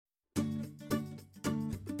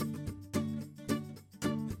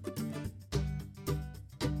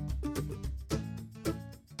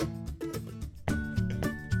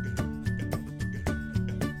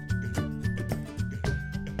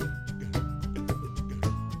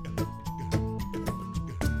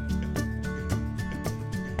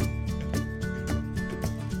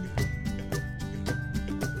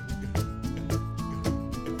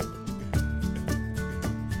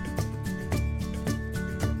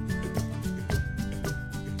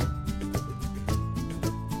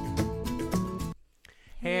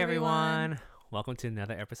Hey everyone! Welcome to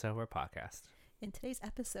another episode of our podcast. In today's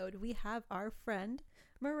episode, we have our friend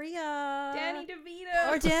Maria. Danny DeVito.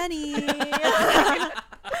 Or Danny.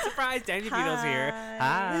 Surprise! Danny DeVito's here.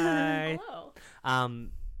 Hi. Hello.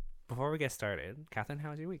 Before we get started, Catherine,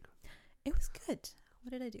 how was your week? It was good.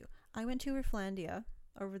 What did I do? I went to Reflandia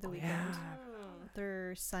over the weekend. Yeah.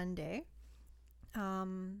 Their Sunday.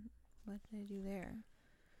 What did I do there?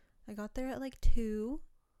 I got there at like 2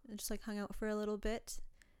 and just like hung out for a little bit.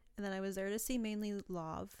 And then I was there to see mainly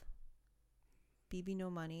Love, BB No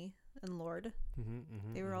Money, and Lord.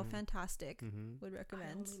 They were all fantastic. Would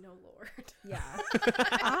recommend. I only know Lord. Yeah.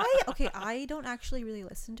 I don't actually really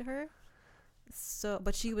listen to her. So,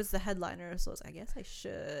 but she was the headliner, so I guess I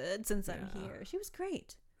should since I'm here. She was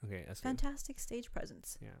great. Okay, that's fantastic stage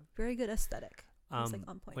presence. Yeah. Very good aesthetic. It was like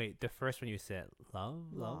on point. Wait, the first one you said,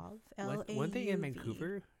 Love? L-A-U-V. Weren't they in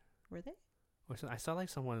Vancouver? Were they? Or so, I saw like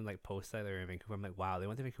someone like post that they were in Vancouver. I'm like, wow, they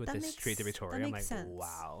went to Vancouver with this straight to Victoria. That I'm makes like, sense.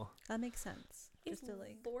 wow. That makes sense. Is Just to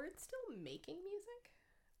like, Lord still making music?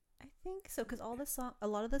 I think so, because a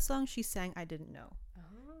lot of the songs she sang, I didn't know.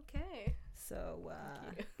 Oh, okay. So,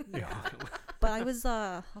 Yeah. but I was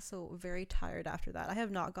also very tired after that. I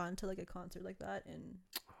have not gone to like a concert like that in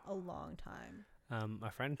a long time. My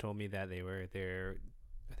friend told me that they were there,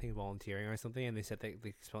 I think volunteering or something, and they said they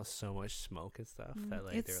smell so much smoke and stuff that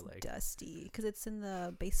like it's they're like dusty because it's in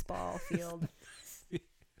the baseball field,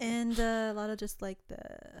 and a lot of just like the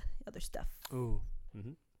other stuff. Ooh.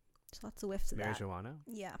 Just lots of whiffs of that. Marijuana.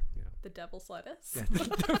 Yeah. The devil's lettuce. Yeah.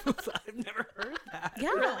 I've never heard that.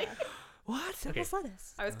 Yeah. Really? What? Devil's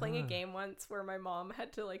lettuce. I was playing a game once where my mom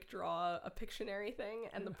had to like draw a Pictionary thing,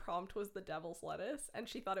 and the prompt was the devil's lettuce, and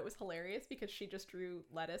she thought it was hilarious because she just drew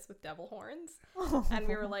lettuce with devil horns, and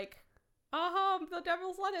we were like, the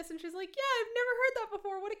devil's lettuce, and she's like, yeah, I've never heard that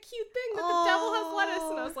before. What a cute thing that the devil has lettuce.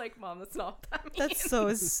 And I was like, Mom, that's not what that means. That's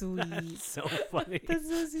so sweet. That's so funny. That's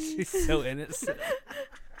so sweet. She's so innocent.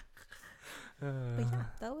 But yeah,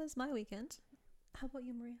 that was my weekend. How about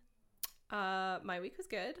you, Maria? My week was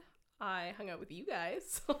good. I hung out with you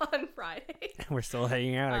guys on Friday. We're still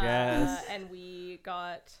hanging out, I guess. And we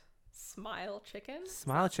got Smile Chicken.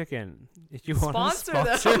 Smile Chicken. If you want to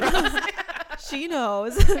Sponsor sponsor them. She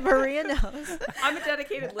knows. Maria knows. I'm a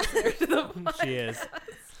dedicated listener to the podcast. She is.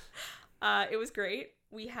 It was great.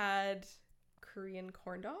 We had Korean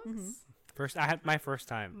corn dogs. I had my first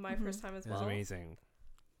time. My first time as It well. was amazing.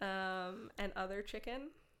 And other chicken.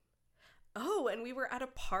 Oh, and we were at a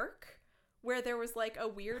park where there was like a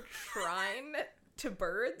weird shrine to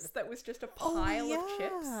birds that was just a pile of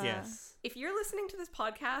chips. Yes. If you're listening to this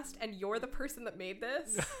podcast and you're the person that made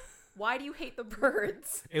this, why do you hate the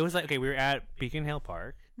birds? It was like, okay, we were at Beacon Hill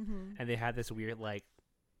Park, and they had this weird like,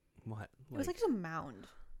 what? It was like a mound.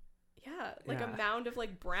 Yeah, like a mound of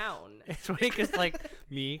like brown. It's funny because like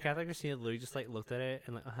me, Catherine, Christina, literally just like looked at it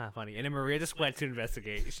and like, funny. And then Maria just went to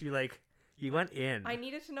investigate. She like, you went in. I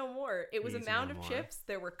needed to know more. It was a Needed to know mound of more. chips.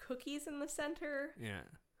 There were cookies in the center. Yeah.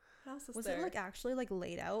 What else Was there? it like actually like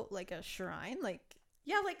laid out like a shrine? Like,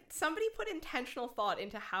 yeah, like somebody put intentional thought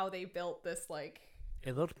into how they built this. Like,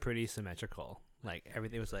 It looked pretty symmetrical. Like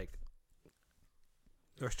everything was like,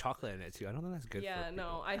 there was chocolate in it too. I don't think that's good. yeah, for no,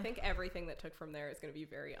 people. I think everything that took from there is going to be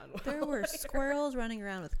very unwell. there were squirrels running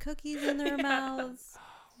around with cookies in their mouths.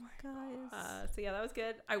 Oh my guys. So yeah, that was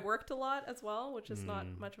good. I worked a lot as well, which is not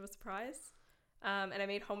much of a surprise. And I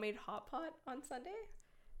made homemade hot pot on Sunday.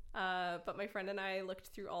 But my friend and I looked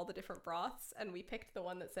through all the different broths, and we picked the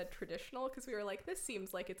one that said traditional because we were like, this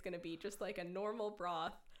seems like it's going to be just like a normal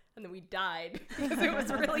broth. And then we died because it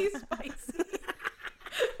was really spicy.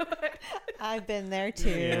 I've been there too.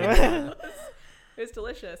 Yeah. It was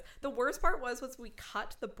delicious. The worst part was we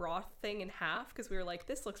cut the broth thing in half because we were like,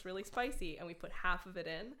 this looks really spicy, and we put half of it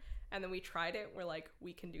in, and then we tried it. We're like,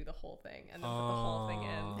 we can do the whole thing, and then put the whole thing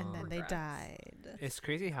in. And then they Regrets. died. It's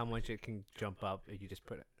crazy how much it can jump up if you just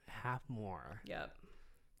put half more. Yep.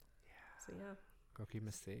 So yeah, Rookie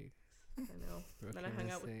mistakes. I know. Rookie Then I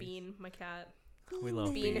hung out with mistakes. Bean, my cat. We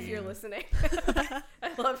love Bean, if you're listening, I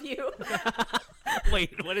love you.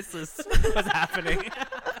 Wait, what is this? What's happening?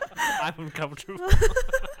 I'm uncomfortable.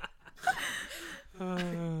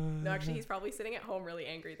 No, actually, he's probably sitting at home really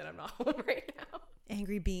angry that I'm not home right now.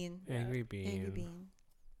 Angry Bean. Angry Bean. Angry Bean.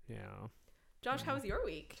 Yeah. Josh, how was your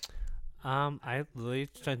week? I've literally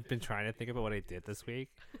been trying to think about what I did this week.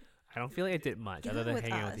 I don't feel like I did much Get other out than with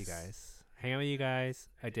hanging out with you us. guys. Hanging out with you guys.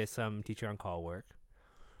 I did some teacher on call work.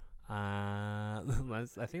 I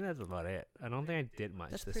think that's about it. I don't think I did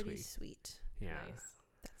much That's this pretty week. sweet. Yeah. Nice.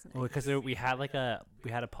 That's nice. Well, because we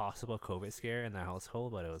had a possible COVID scare in the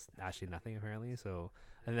household, but it was actually nothing apparently. So,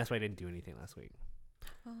 and that's why I didn't do anything last week.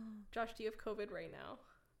 Oh. Josh, do you have COVID right now?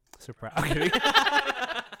 Surprise!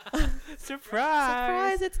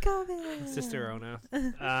 Surprise! It's coming. Sister Rona.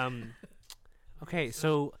 Okay,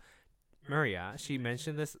 so Maria, she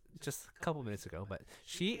mentioned this just a couple minutes ago, but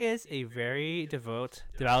she is a very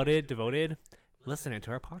devoted listener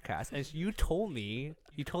to our podcast, and you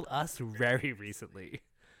told us very recently,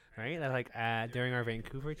 right? That like during our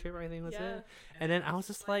Vancouver trip, I think was it, and then I was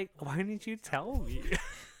just like, why didn't you tell me?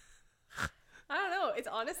 I don't know. It's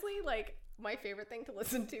honestly like my favorite thing to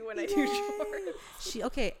listen to when I do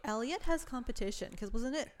chores. Elliot has competition because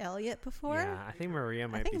wasn't it Elliot before? Yeah, I think Maria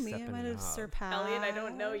might be stepping Mia might have surpassed. Elliot, I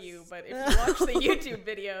don't know you, but if you watch the YouTube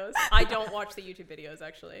videos, I don't watch the YouTube videos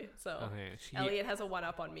actually. So Elliot has a one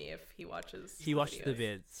up on me if he watches. He watched the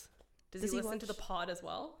vids. Does he listen to the pod as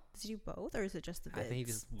well? Does he do both, or is it just the vids? I think he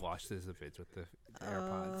just watches the vids with the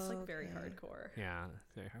AirPods. It's like very hardcore. Yeah,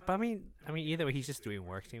 very hard. But I mean, either way, he's just doing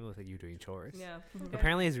work. Same with you doing chores. Yeah. Mm-hmm.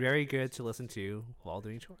 Apparently, it's very good to listen to while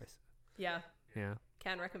doing chores. Yeah. Yeah.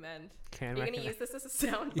 Can recommend. You're going to use this as a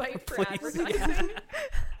soundbite for advertising? Yeah.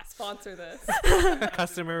 Sponsor this.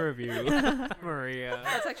 Customer review. Maria.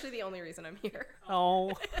 That's actually the only reason I'm here.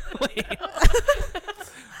 Oh. Wait.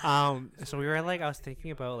 So we were like, I was thinking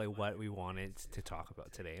about like what we wanted to talk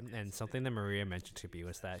about today, and something that Maria mentioned to me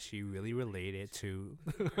was that she really related to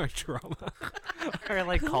our trauma, our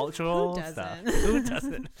like cultural stuff. Who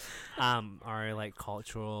doesn't? Our like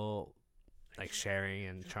cultural like sharing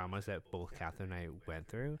and traumas that both Catherine and I went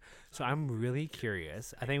through. So I'm really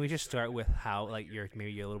curious. I think we should start with how like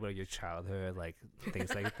maybe a little bit of your childhood, like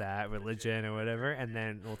things like that, religion or whatever, and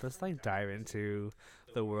then we'll just like dive into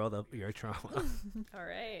the world of your trauma. All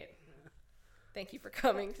right. Thank you for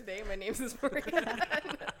coming today. My name is Maria.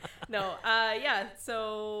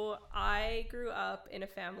 So I grew up in a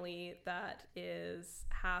family that is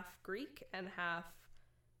half Greek and half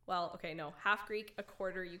Greek, a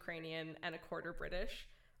quarter Ukrainian, and a quarter British.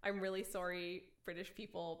 I'm really sorry, British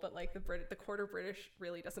people, but like the quarter British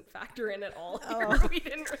really doesn't factor in at all here. Oh. We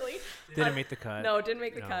didn't really make the cut. No, didn't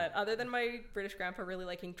make the cut. Other than my British grandpa really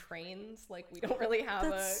liking trains, like we don't really have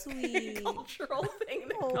a cultural thing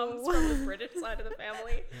that comes from the British side of the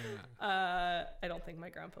family. Yeah. I don't think my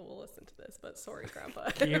grandpa will listen to this, but sorry, grandpa.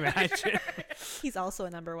 Can you imagine? He's also a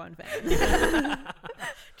number one fan.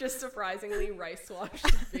 Just surprisingly,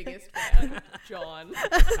 RiceWashed biggest fan, John.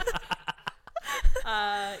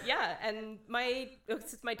 And my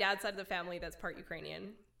dad's side of the family that's part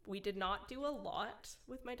Ukrainian. We did not do a lot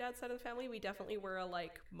with my dad's side of the family. We definitely were a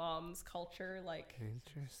like mom's culture like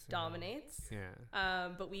dominates. Yeah.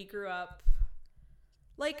 But we grew up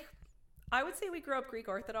I would say we grew up Greek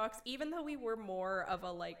Orthodox, even though we were more of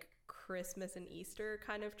a like Christmas and Easter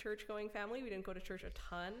kind of church going family. We didn't go to church a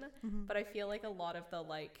ton, but I feel like a lot of the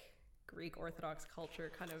like Greek Orthodox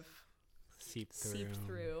culture kind of seeped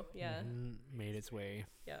through. Yeah. Made its way.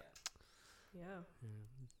 Yeah.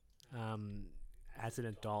 As an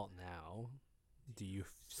adult now, do you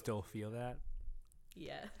still feel that?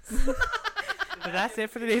 Yes. But that's it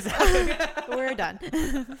for today's episode. We're done.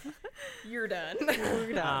 You're done.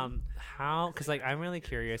 We're done. How? Because like I'm really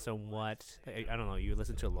curious on what I don't know. You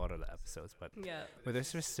listen to a lot of the episodes, but were there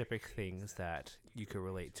specific things that you could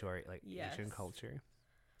relate to our like Asian culture?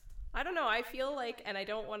 I don't know. I feel like, and I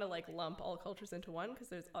don't want to like lump all cultures into one because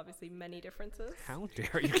there's obviously many differences. How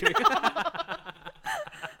dare you?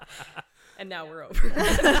 And now we're over.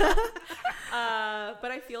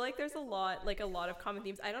 But I feel like there's a lot of common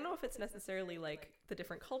themes. I don't know if it's necessarily like the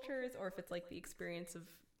different cultures or if it's like the experience of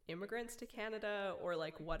immigrants to Canada or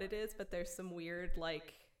like what it is, but there's some weird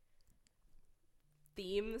like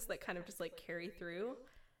themes that kind of just like carry through.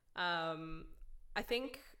 I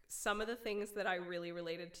think some of the things that I really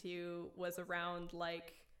related to was around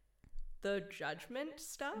like the judgment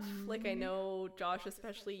stuff. Like I know Josh,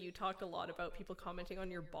 especially, you talked a lot about people commenting on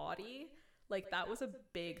your body. Like that was a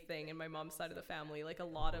big thing in my mom's side of the family. Like a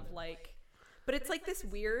lot of like, but it's like this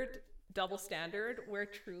weird double standard where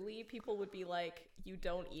truly people would be like, you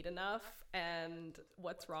don't eat enough and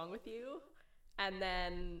what's wrong with you? And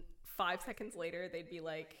then 5 seconds later, they'd be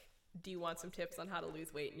like, do you want some tips on how to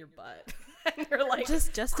lose weight in your butt? And you're like,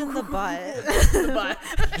 just in the butt. The butt.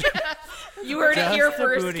 You heard it here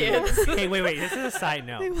first, kids. Hey, wait. This is a side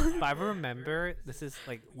note. But I remember this is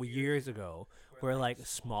like years ago where like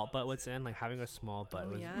small butt was in, like having a small butt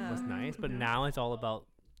was nice. But now it's all about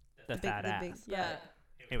the fat ass. Yeah.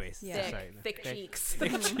 Anyways, thick cheeks.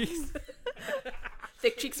 Thick cheeks.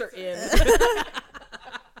 Thick cheeks are in.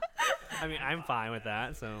 I mean, I'm fine with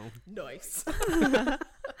that. So nice.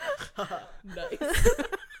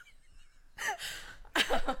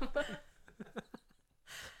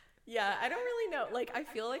 Yeah, I don't really know. Like, I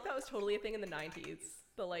feel like that was totally a thing in the 90s.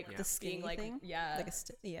 The like the skinny like, thing. Yeah. Like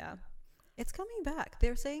yeah. It's coming back.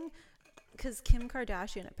 They're saying because Kim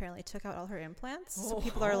Kardashian apparently took out all her implants. So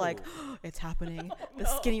people are like, oh, it's happening. The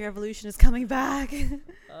skinny revolution is coming back.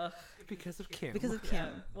 Because of Kim. Because of Kim. Yeah.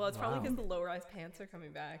 Well, it's probably because the low-rise pants are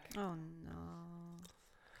coming back. Oh no.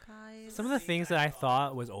 Guys. Some of the things that I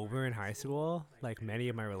thought was over in high school, like many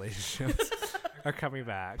of my relationships, are coming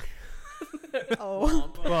back.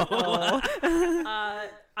 Oh.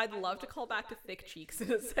 I'd love to call back to thick cheeks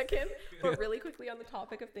in a second, but really quickly on the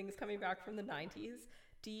topic of things coming back from the 90s,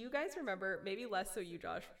 do you guys remember, maybe less so you,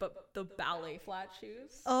 Josh, but the ballet flat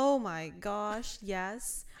shoes? Oh my gosh,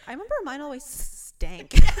 yes. I remember mine always stank.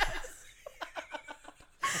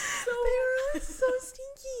 They were always so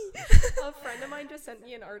stinky. A friend of mine just sent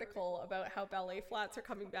me an article about how ballet flats are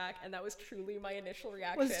coming back, and that was truly my initial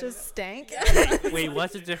reaction. Was just stank. Wait,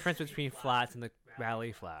 what's the difference between flats and the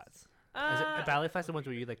ballet flats? Is it ballet flats the ones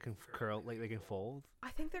where you like can curl, like they can fold? I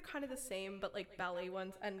think they're kind of the same, but like ballet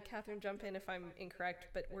ones, and Catherine, jump in if I'm incorrect,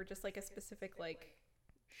 but we're just like a specific like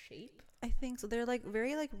shape. I think so. They're like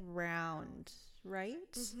very like round, right?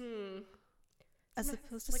 Mm-hmm. As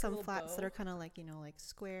opposed to like a some little flats that bow. are kind of like, you know, like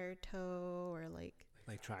square toe or like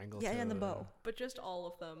triangles. yeah, and the bow. But just all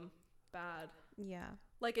of them bad. Yeah.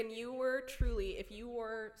 Like, and you were truly, if you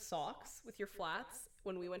wore socks with your flats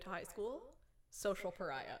when we went to high school, social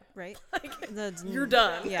pariah. Right. Like, The- you're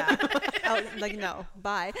done. Yeah. Oh, like no.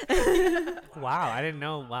 Bye. Wow, I didn't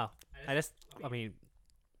know. Wow, I mean,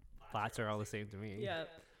 flats are all the same to me. Yeah.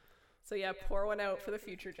 So yeah, pour one out for the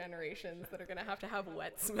future generations that are gonna have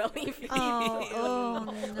wet, smelly feet. Oh,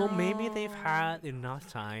 no. Well, maybe they've had enough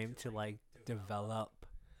time to like develop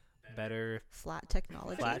better Flat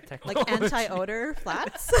technology. flat Like technology. anti-odor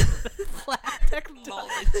flats. flat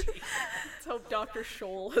technology. Let's hope Dr.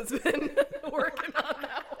 Scholl has been working on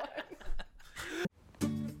that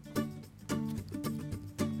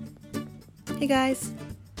one. Hey guys.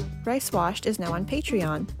 RiceWashed is now on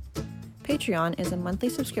Patreon. Patreon is a monthly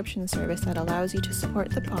subscription service that allows you to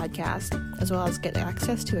support the podcast, as well as get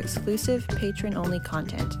access to exclusive patron-only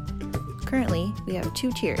content. Currently, we have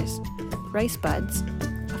 2 tiers. Rice Buds,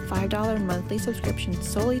 a $5 monthly subscription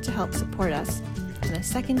solely to help support us, and a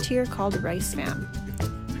second tier called Rice Fam.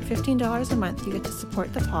 For $15 a month, you get to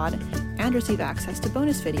support the pod and receive access to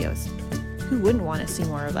bonus videos. Who wouldn't want to see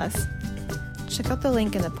more of us? Check out the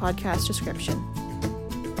link in the podcast description.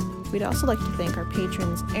 We'd also like to thank our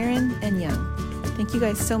patrons Aaron and Young. Thank you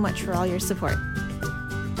guys so much for all your support.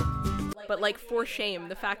 But like, for shame,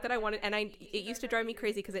 the fact that I wanted, and it used to drive me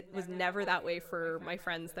crazy because it was never that way for my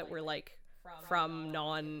friends that were like from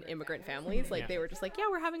non-immigrant families. Like, they were just like, yeah,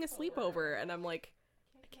 we're having a sleepover, and I'm like,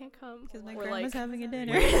 I can't come Because my Or, grandma's like, having a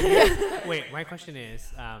dinner. Wait, my question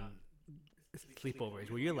is, sleepovers.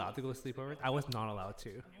 Were you allowed to go to sleepovers? I was not allowed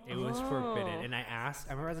to. It was forbidden. And I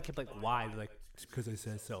remember as a kid, like, why? They're like, because I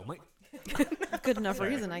said so. I'm like, Good enough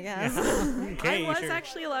reason, I guess. okay, I was sure.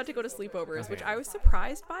 actually allowed to go to sleepovers, which Okay. I was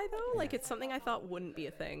surprised by, though. Like, it's something I thought wouldn't be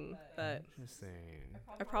a thing, but Interesting.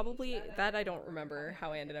 I don't remember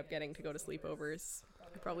how I ended up getting to go to sleepovers.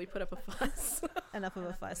 I probably put up a fuss. Enough of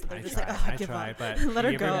a fuss. They're I just tried, like, oh, I give tried, up. but Let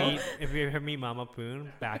her if you ever go. if you ever meet Mama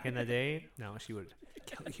Poon back in the day, no, she would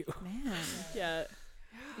kill you. Man. Yeah.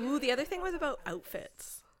 Ooh, the other thing was about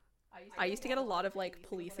outfits. I used to get a lot of like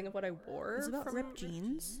policing of what I wore. It's about from ripped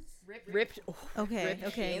jeans. Ripped. Oh, Okay, ripped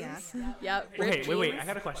okay, jeans. yeah. Yeah. Okay, ripped wait. jeans. I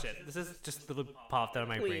got a question. This is just a little popped out of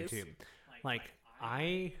my brain Please. too. Like,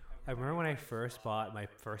 I remember when I first bought my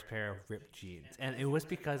first pair of ripped jeans, and it was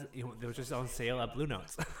because they were just on sale at Blue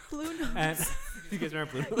Notes. Blue Notes. And you guys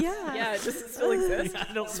remember Blue Notes? Yeah. Yeah, it just still exists. I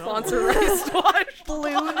don't know. Sponsor RiceWashed.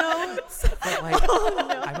 Blue Notes. But like,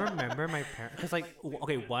 I remember my parents, because like,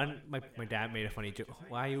 my dad made a funny joke.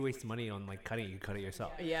 Why are you wasting money on like cutting? You cut it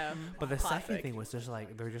yourself. Yeah. But the second Classic. thing was just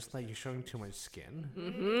like, they're just like, you're showing too much skin.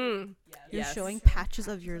 Mm-hmm. You're Yes. showing patches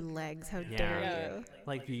of your legs. How Yeah. dare Yeah. you?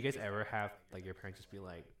 Like, do you guys ever have like your parents just be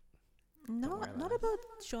like, Not about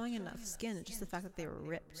showing enough skin. It's just the fact that they were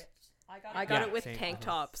ripped. I got Yeah, it with same. tank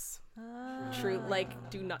tops. Ah. True, like,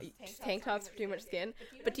 do not tank tops for too much skin.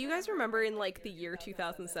 But do you guys remember in like the year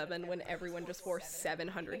 2007 when everyone just wore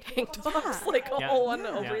 700 tank tops, like a Yeah. whole one Yeah.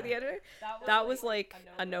 over the other? That was like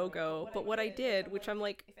a no-go. But what I did, which I'm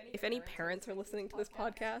like, if any parents are listening to this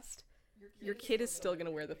podcast, your kid is still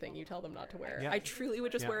gonna wear the thing you tell them not to wear. Yeah. I truly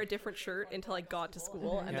would just Yeah. wear a different shirt until I got to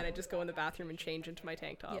school, and then Yeah. I'd just go in the bathroom and change into my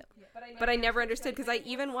tank top. Yep. But I never understood, because I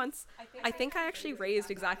think I actually raised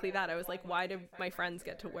exactly that. I was like, why do my friends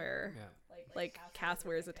get to wear, yeah, like, Cass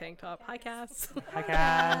wears a tank top. Hi, Cass. hi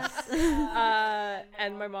Cass.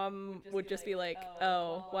 And my mom would just be like,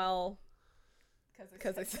 oh, well,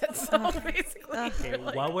 because I said so, basically. Okay,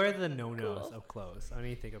 Like, what were the no-nos cool. of clothes? I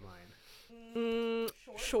need to think of mine.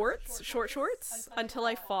 Short shorts, until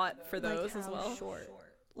I fought for those as well. Short.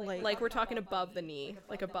 Like we're talking above the knee.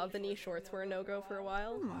 Like above the knee shorts were a no-go for a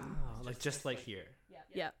while. Wow, like just like here.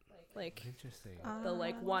 Yeah. Like Interesting. the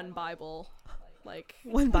like one Bible, like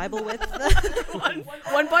one Bible width.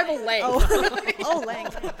 one Bible length. Oh,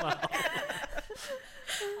 length.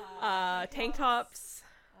 Tank tops.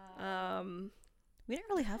 We didn't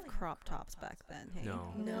really have crop tops back then. Hey,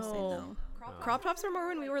 No. I'm gonna say No. Crop tops were more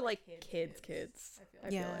when we were like kids. I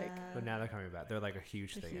feel like. But now they're coming back. They're like a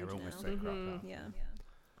huge They're thing. huge Everyone now. wears like crop top.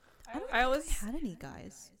 Yeah. I always I had any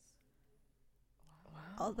guys.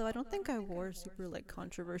 Although I don't think I wore super like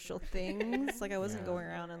controversial things. Like I wasn't going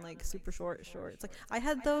around in like super short shorts. Like I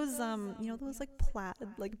had those those like plaid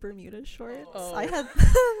like Bermuda shorts. Oh. I had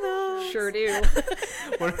those. sure do.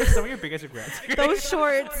 What are some of your biggest regrets? Those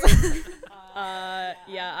shorts.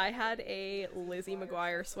 Yeah, I had a Lizzie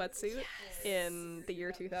McGuire sweatsuit in the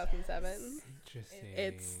year 2007. Interesting.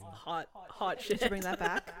 It's hot shit. Should bring that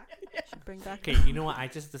back. Should bring back. Okay, you know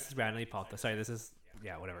what? This is randomly popped up. Sorry, this is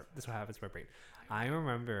whatever. This is what happens to my brain. I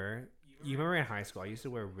remember. You remember in high school, I used to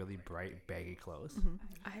wear really bright, baggy clothes. Mm-hmm.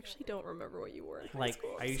 I actually don't remember what you wore in high Like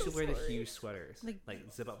school. I used to wear the huge sweaters, like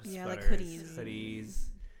zip up sweaters, like hoodies. hoodies.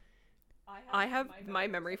 I have my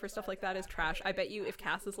memory for stuff like that is trash. I bet you if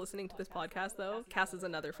Cass is listening to this podcast though, Cass is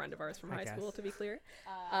another friend of ours from Hi, high Cass. school, to be clear.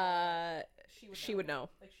 She would know.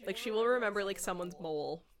 Like she will remember like someone's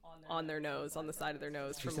mole on their nose, on the side of their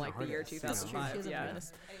nose She's from an like the year artist, you know. 2005. She's an Yeah.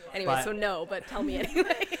 artist. Anyway, But- so no, but tell me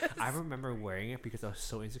anyway. I remember wearing it because I was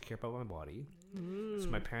so insecure about my body. So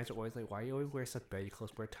my parents were always like, "Why do you always wear such baggy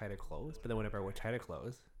clothes? Wear tighter clothes." But then whenever I wore tighter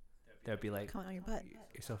clothes, they'd be like, Comment on your butt.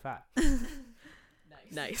 "You're so fat."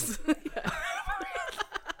 Nice.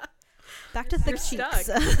 Back to thick You're cheeks.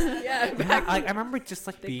 Yeah. Yeah, I remember just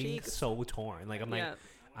like Thick being cheeks. so torn. Like I'm like, Yeah.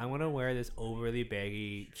 I want to wear this overly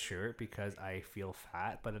baggy shirt because I feel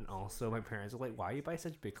fat, but then also my parents are like, "Why you buy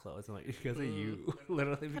such big clothes?" I'm like, "Because of you,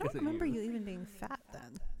 literally I because don't of remember you." you even being fat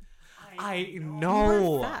then. I You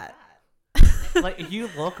know. weren't fat. Like if you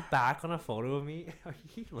look back on a photo of me, are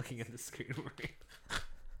you looking at the screen? Marie?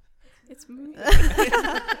 It's moving.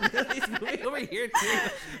 It's moving over here too.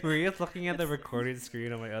 Maria's looking at the recorded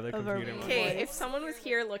screen on my other Of our computer. Okay, if someone was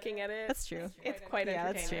here looking at it, That's true. it's quite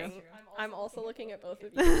Yeah, that's entertaining. true. I'm also looking at both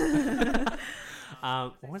of you.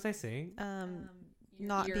 What was I saying?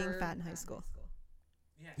 Not being You're- fat in high school.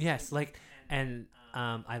 Yes, like, and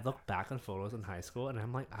I look back on photos in high school, and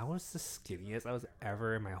I'm like, I was the skinniest I was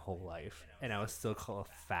ever in my whole life, and I was still called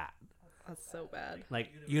fat. That's so bad.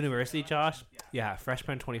 Like university, Josh, yeah,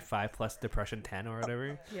 freshman 25 plus depression 10 or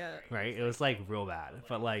whatever, Yeah. right? It was like real bad.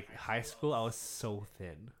 But like high school, I was so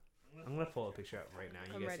thin. I'm gonna pull a picture up right now.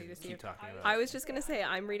 You I'm guys ready can to see keep it. talking about I it. was just gonna say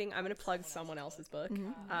I'm gonna plug someone else's book.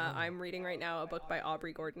 I'm reading right now a book by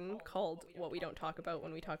Aubrey Gordon called What We Don't Talk About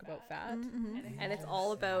When We Talk About Fat. And it's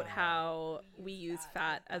all about how we use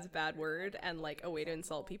fat as a bad word and like a way to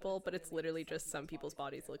insult people, but it's literally just some people's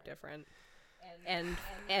bodies look different.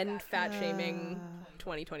 And fat shaming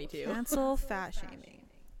 2022. Cancel fat shaming.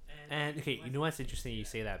 And okay, you know what's interesting? You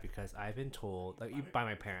say that because I've been told, like, by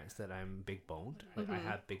my parents, that I'm big boned. Like, I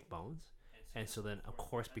have big bones, and so then, of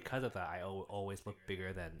course, because of that, I always look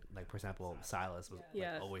bigger than, like, for example, Silas was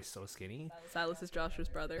Yeah. like, always so skinny. Silas is Joshua's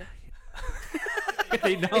brother.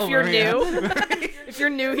 I know, If you're Maria. new, if you're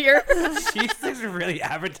new here, She's really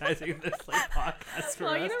advertising this like podcast for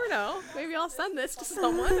well, you us. never know. Maybe I'll send this to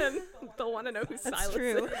someone and they'll want to know who That's Silas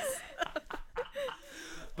true. is.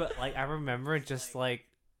 But like, I remember just like,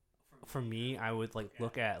 for me, I would like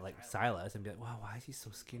look at like Silas and be like, "Wow, why is he so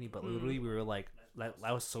skinny?" But literally, we were like,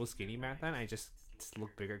 I was so skinny back then. I just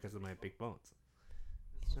looked bigger because of my big bones.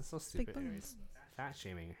 It's just so stupid. bones. Anyways. Fat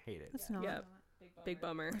shaming, I hate it. It's not. Yeah, big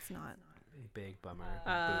bummer. It's not. Big bummer.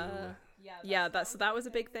 Yeah, that was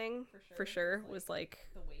a big thing for sure. Was like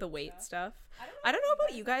the weight stuff. I don't know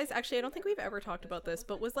about you guys. Actually, I don't think we've ever talked about this,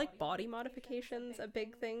 but was like body modifications a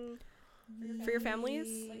big thing for your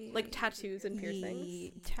families? Like tattoos and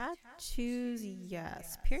piercings? Tattoos,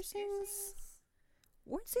 yes. Piercings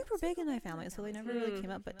weren't super big in my family, so they never really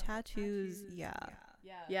came up. But tattoos, yeah.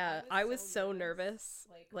 Yeah, I was so nervous,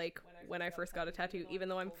 like, when I first got a tattoo, even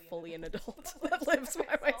though I'm fully an adult that lives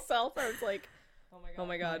by myself. I was like, oh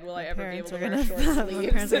my god, will I ever be able parents to are wear gonna- short my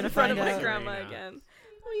sleeves parents are in gonna front of find my out. grandma Yeah. again?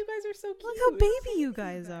 Oh, you guys are so cute. Look how baby you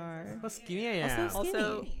guys are. How skinny I am. Also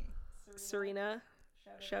Also, skinny. Serena,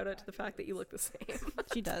 shout out to the fact that you look the same.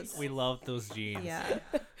 She does. We love those jeans. Yeah.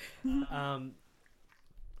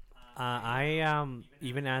 I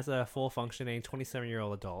even as a full functioning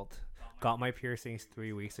 27-year-old adult, got my piercings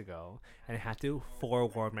 3 weeks ago, and I had to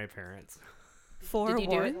forewarn my parents. Did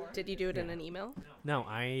you do it in an email? No,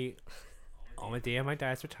 on the day of my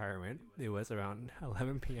dad's retirement, it was around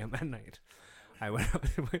 11 p.m. at night. I went up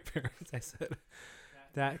to my parents. I said,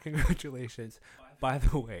 "Dad, congratulations. By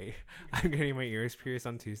the way, I'm getting my ears pierced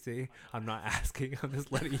on Tuesday. I'm not asking. I'm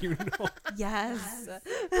just letting you know." Yes.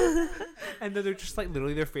 And then they're just like,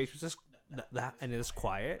 literally, their face was just that, and it's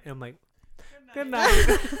quiet. And I'm like, "Good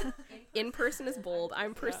night." In person is bold.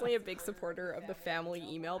 I'm personally a big supporter of the family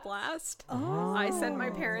email blast. Oh. I sent my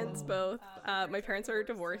parents both. My parents are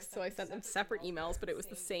divorced, so I sent them separate emails, but it was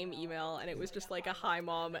the same email, and it was just like a hi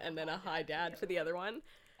mom and then a hi dad for the other one.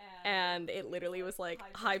 And it literally was like,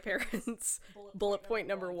 "Hi parents, bullet point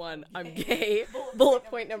number 1, I'm gay. Bullet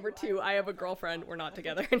point number 2, I have a girlfriend. We're not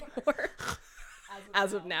together anymore."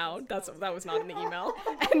 As of now, that was not in the email.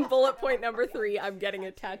 And bullet point number 3, I'm getting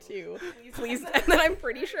a tattoo. Please. And then I'm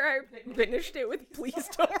pretty sure I finished it with, "Please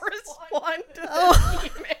don't respond to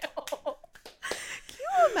this email." Can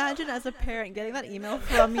you imagine as a parent getting that email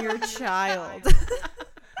from your child?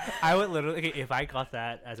 I would literally, okay, if I got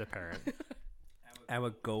that as a parent, I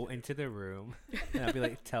would go into the room and I'd be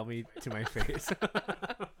like, "Tell me to my face."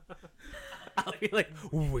 I'll be like,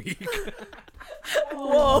 weak.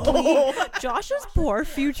 Whoa. Josh's poor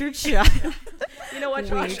future child. You know what,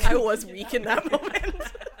 Josh? I was weak in that moment.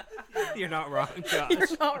 You're not wrong, Josh.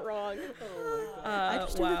 You're not wrong. I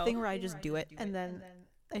just do the thing where I just do it and then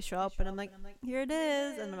I show up and I'm like, "Here it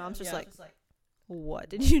is," and my mom's just like, "What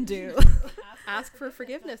did you do?" Ask for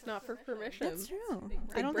forgiveness, not for permission. That's true. Big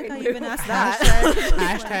I don't think brain I move. even asked that.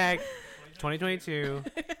 Hashtag 2022.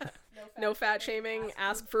 No fat shaming.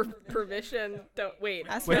 Ask for permission. Don't wait.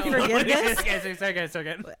 Ask no. for forgiveness.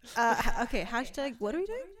 Second. Okay, hashtag, what are we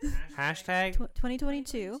doing? Hashtag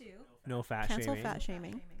 2022. no fat Cancel shaming. fat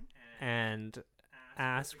shaming. And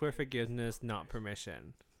ask for forgiveness, not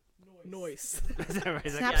permission. Nice. Snaps for I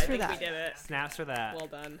think that. we did it. Snaps for that. Well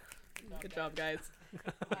done. Good job, guys.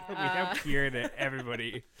 We have cured it,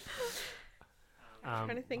 everybody. I'm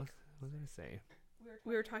trying to think. What was I say?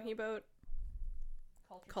 We were talking about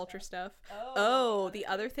culture stuff. Oh, the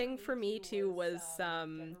other thing for me too was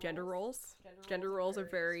gender roles. Gender roles are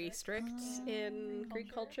very strict in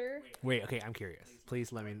Greek culture. Wait, okay, I'm curious.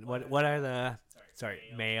 Please let me. What are the? Sorry,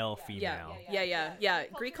 male, female. Yeah.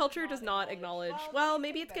 Greek culture does not acknowledge. Well,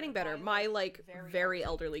 maybe it's getting better. My very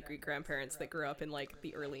elderly Greek grandparents that grew up in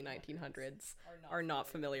the early 1900s are not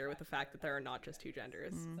familiar with the fact that there are not just two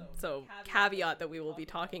genders. So caveat that we will be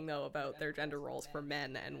talking though about their gender roles for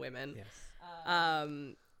men and women. Yes.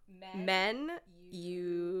 Men,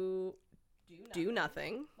 you do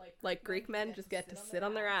nothing. Like Greek men just get to sit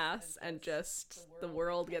on their ass and just the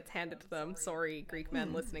world gets handed to them. Sorry, Greek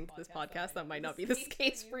men listening to this podcast, that might not be the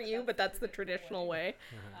case for you, but that's the traditional way.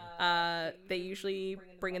 They usually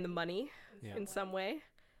bring in the money in some way.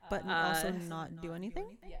 But also not do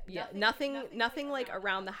anything? Yeah, nothing like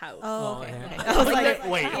around the house. Oh, okay. yeah. I was like,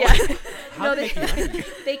 wait. Yeah. How No, do they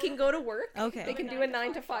they can go to work. Okay. They can do a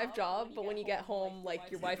 9-to-5 job, but when you get home,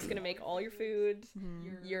 your wife's gonna make all your food.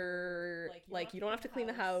 You're you don't have to clean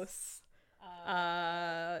the house.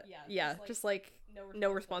 Just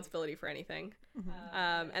no responsibility for anything.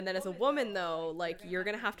 And then as a woman though, you're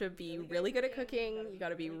gonna have to be really good at cooking. You got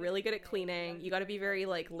to be really good at cleaning. You got to be very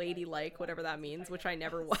ladylike, whatever that means, which I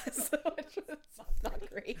never was. Which is not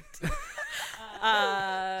great.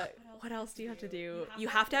 What else do you have to do? You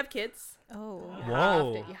have to have kids. oh.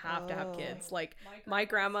 Whoa. You have to have kids. My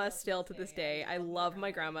grandma still to this day, I love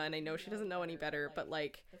my grandma and I know she doesn't know any better, but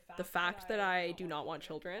the fact that I do not want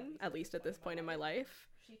children, at least at this point in my life,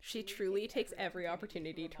 she truly takes every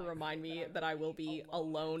opportunity to remind me that I will be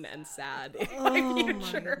alone and sad in my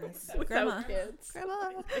future without Grandma. kids.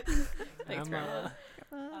 Grandma. Thanks, Grandma.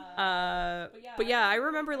 But yeah, I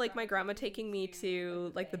remember my grandma taking me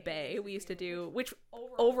to the bay. We used to do, which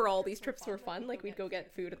overall these trips were fun. We'd go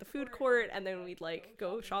get food at the food court and then we'd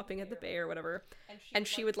go shopping at the bay or whatever. And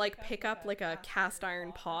she would pick up a cast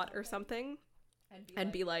iron pot or something and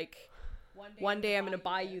be like, "One day I'm gonna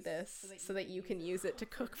buy you this so that you can use it to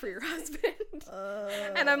cook for your husband."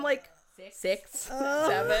 And I'm 6,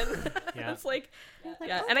 7. Yeah. It's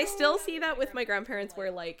yeah. And I still see that with my grandparents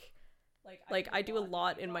where I do a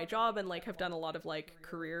lot in my job and have done a lot of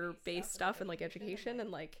career based stuff and education,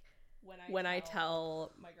 and when I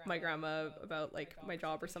tell my grandma about my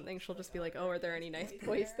job or something, she'll just be like, "Oh, are there any nice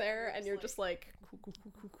boys there?" And you're just cool.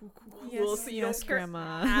 Yes, So you don't care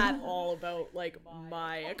Grandma. at all about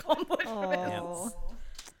my accomplishments. Oh.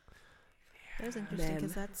 That was interesting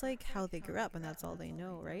because that's how they grew up and that's all they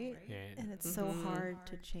know, right? Yeah. And it's so hard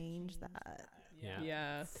to change that. Yeah.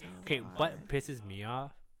 Yeah. So Okay, hard. what pisses me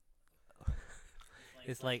off?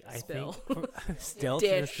 It's like I Spill. think still to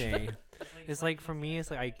this Dish. day, it's like for me,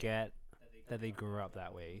 it's like I get that they grew up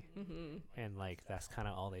that way, and like that's kind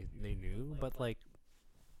of all they knew. But like,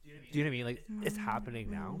 do you know what I mean? Like it's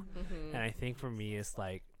happening now, and I think for me, it's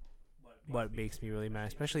like what makes me really mad,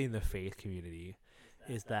 especially in the faith community,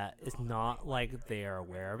 is that it's not like they are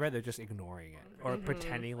aware of it; they're just ignoring it or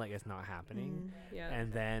pretending like it's not happening,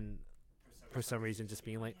 and then for some reason just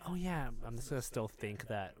being like, oh yeah, I'm just gonna still think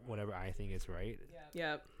that whatever I think is right.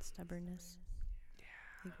 Yep. Stubbornness.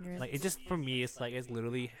 Ignorance. Like it just for me, it's like it's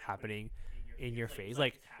literally happening in your face.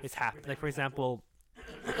 Like it's happening. Like for example,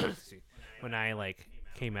 when I like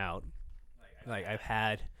came out, like I've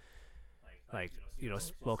had like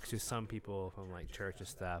spoke to some people from like church and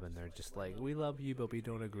stuff, and they're just like, we love you, but we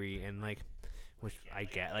don't agree, and like. Which I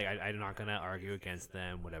get, like I'm not gonna argue against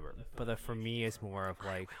them, whatever. But for me, it's more of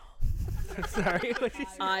like, sorry, what you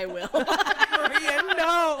say? I will. Maria,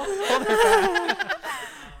 no.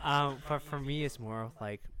 But for me, it's more of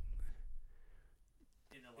like,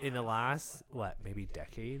 in the last maybe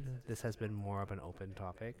decade, this has been more of an open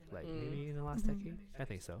topic. Like maybe in the last decade, I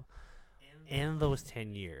think so. In those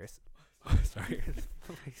 10 years. Sorry.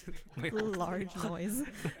 Large noise.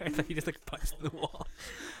 I thought you just like punched the wall.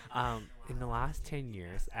 In the last 10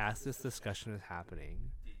 years, as this discussion is happening,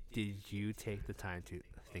 did you take the time to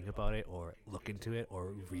think about it or look into it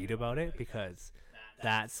or read about it? Because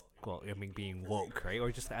that's, well, I mean, being woke, right?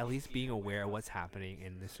 Or just at least being aware of what's happening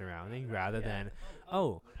in the surrounding rather than,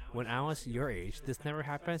 oh, when I was your age, this never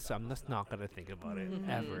happened, so I'm just not going to think about it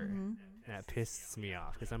ever. And that pisses me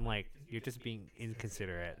off because I'm like, you're just being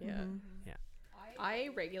inconsiderate. Yeah. Yeah. I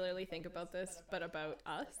regularly think about this, but about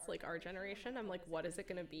us, like our generation, I'm like, what is it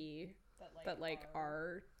going to be that like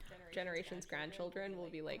our generation's grandchildren will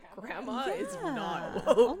be like, grandma is not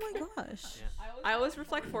woke. Oh my gosh. I always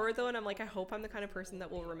reflect forward though, and I'm like, I hope I'm the kind of person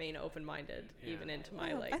that will remain open-minded even into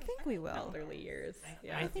my like I think we will. elderly years.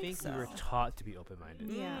 Yeah. I think so. we were taught to be open-minded.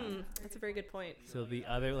 Yeah. That's a very good point. So the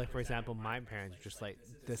other, like for example, my parents are just like,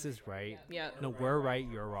 this is right. Yeah. No, we're right,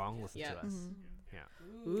 you're wrong, listen Yeah. to us. Yeah.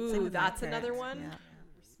 Ooh, Same with my that's another parents. one. Yeah.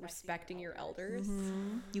 Respecting your elders.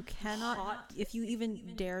 You cannot, if you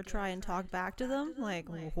even dare try and talk back to them, like,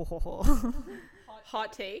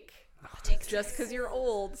 Hot take. Just because you're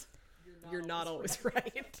old, you're not always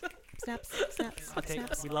right. snaps, snaps, Hot takes.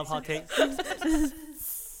 snaps. We love hot takes.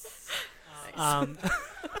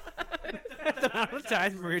 The amount of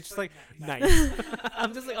times we're just like, nice.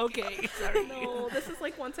 I'm just like, okay, sorry. No, this is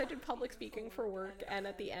like once I did public speaking for work, and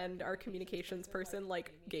at the end, our communications person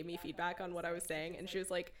like gave me feedback on what I was saying, and she was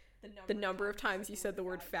like, the number of times you said the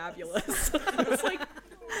word fabulous. I was like,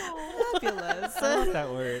 Fabulous. I love that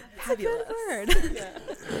word. Fabulous. Good word. yeah.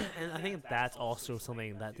 And I think that's also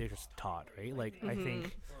something that they're just taught, right? Like, I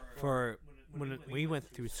think for when we went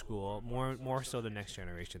through school, more so the next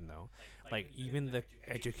generation, though, like, even the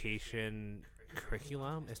education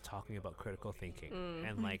curriculum is talking about critical thinking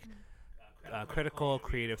and, like, critical,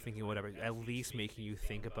 creative thinking, whatever, at least making you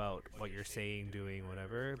think about what you're saying, doing,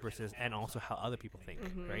 whatever, versus, and also how other people think,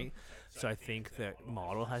 right? So I think the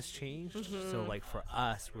model has changed. So, like, for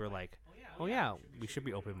us, we're like, oh, yeah, we should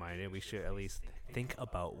be open-minded. We should at least think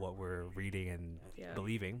about what we're reading and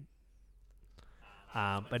believing,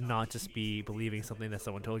 but not just be believing something that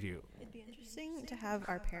someone told you. It'd be interesting to have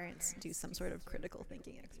our parents do some sort of critical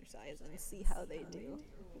thinking exercise and see how they do.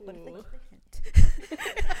 What if they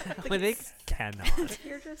can't? But they cannot.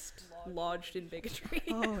 You're just lodged in bigotry.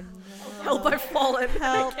 Oh no. Help, I've fallen.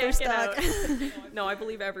 Help, I they're can't get stuck. out. No, I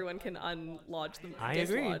believe everyone can unlodge them. I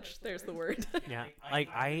agree. Dislodge. There's the word. Yeah, like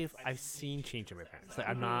I've seen change in my parents. Like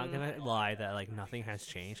I'm not gonna lie that like nothing has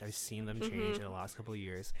changed. I've seen them change in the last couple of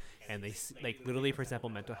years, and they like literally, for example,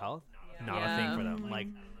 mental health, not a thing for them. Like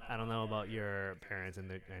I don't know about your parents and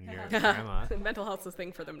your grandma. Mental health's a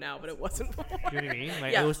thing for them now, but it wasn't before. You know what I mean?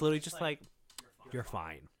 Like Yeah. it was literally just like, you're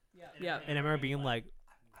fine. Yeah. And I remember being like,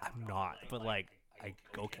 I'm not, but like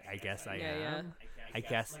I guess I am. Yeah. I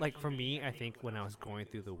guess like for me, I think when I was going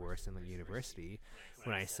through the worst in like university,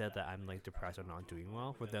 when I said that I'm like depressed or not doing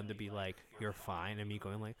well, for them to be like, you're fine, and me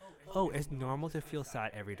going like, oh, it's normal to feel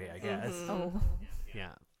sad every day, I guess. Oh.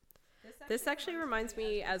 Yeah. This actually reminds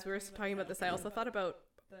me, as we were talking about this, I also thought about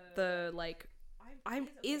the like,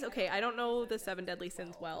 okay, I don't know the 7 deadly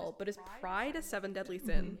sins well, but is pride a 7 deadly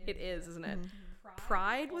sin? It is, isn't it?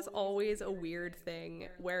 Pride was always a weird thing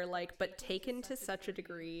where like, but taken to such a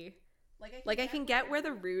degree, like I can get where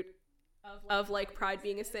the root of like pride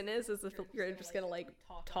being a sin is if you're just gonna like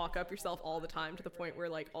talk up yourself all the time to the point where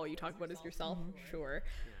like all you talk about is yourself. Sure.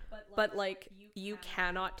 But like you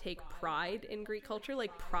cannot take pride in Greek culture.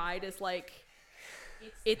 Like pride is like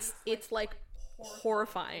it's like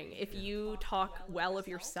horrifying if you talk well of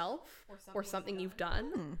yourself or something you've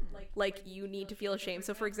done. Like, you need to feel ashamed.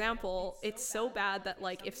 So for example, it's so bad that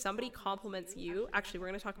like if somebody compliments you, actually we're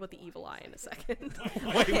going to talk about the evil eye in a second.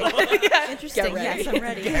 Yeah. Interesting. Yes, I'm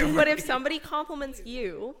ready. But if somebody compliments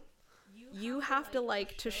you, you have to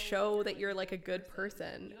like, to show that you're like a good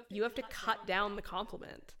person, you have to cut down the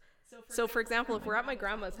compliment. So for example, if we're at my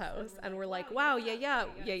grandma's house and we're like, wow, yeah,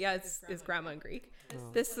 is grandma in Greek.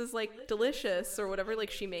 This is like delicious or whatever like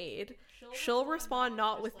she made. She'll respond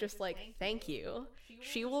not with just like, thank you.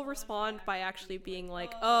 She will respond by actually being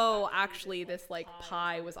like, oh, actually this like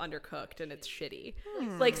pie was undercooked and it's shitty.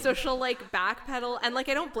 Like, so she'll like backpedal, and like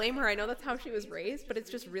I don't blame her. I know that's how she was raised, but it's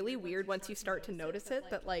just really weird once you start to notice it,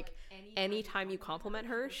 that like anytime you compliment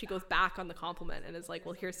her, she goes back on the compliment and is like,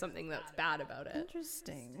 well, here's something that's bad about it.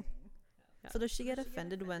 Interesting. So does she get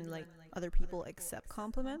offended when like other people accept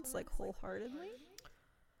compliments like wholeheartedly?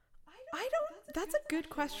 That's a good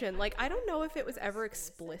question. Like, I don't know if it was ever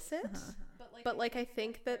explicit, but like I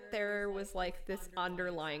think that there was like this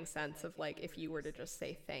underlying sense of like, if you were to just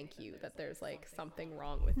say thank you, that there's like something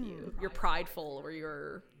wrong with you. You're prideful, or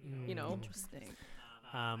you're, you know. Interesting.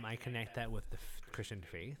 I connect that with the Christian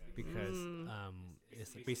faith, because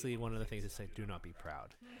it's like basically one of the things is like, do not be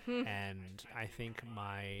proud. And I think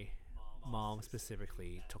my mom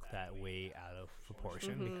specifically took that way out of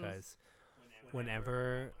proportion, because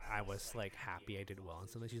whenever I was like happy I did well and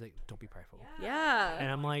something, she's like, don't be prideful. Yeah. And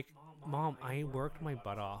I'm like, Mom, I worked my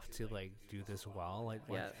butt off to like do this well, like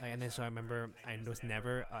and then so I remember I was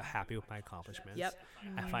never happy with my accomplishments.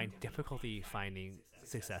 I find difficulty finding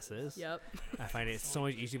successes. I find it so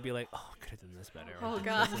much easier to be like, oh, I could have done this better. Oh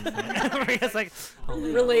god. It's like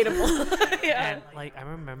relatable. And like I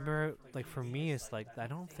remember, like for me, it's like I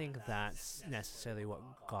don't think that's necessarily what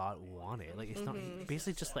God wanted. Like it's not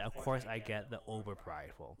basically just like, of course I get the over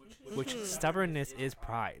prideful, which stubbornness is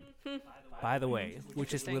pride, by the way,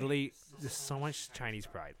 which is literally there's so much Chinese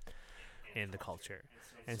pride in the culture.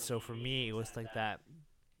 And so for me, it was like that.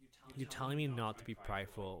 You're telling me not to be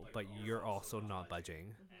prideful, but you're also not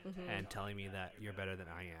budging and telling me that you're better than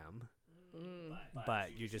I am.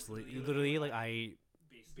 But you're just you literally like, I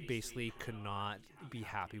basically could not be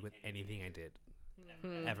happy with anything I did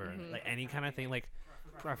ever. Like any kind of thing. Like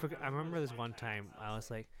I remember this one time I was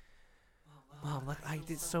like, Mom, like I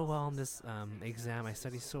did so well on this exam. I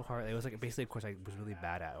studied so hard. It was like basically a course I was really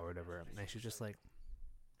bad at or whatever. And she was just like,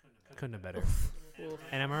 couldn't have better.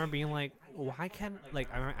 And I remember being like, why can't, like,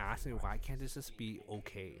 I remember asking, why can't this just be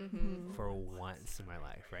okay for once in my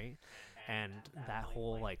life, right? And that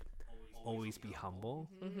whole, like, always be humble.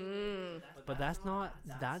 But that's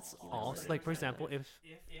also, like, for example,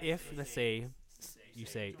 if let's say, you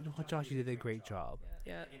say, you know what, Josh, you did a great job.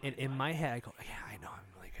 And in my head, I go, yeah, I know,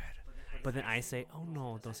 I'm really good. But then I say, oh,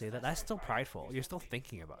 no, don't say that. That's still prideful. You're still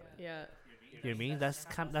thinking about it. You know what I mean? That's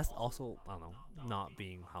also, I don't know, not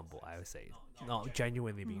being humble, I would say. Not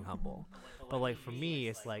genuinely being humble. But like for me,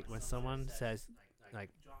 it's like when someone says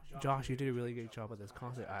like, Josh, you did a really great job at this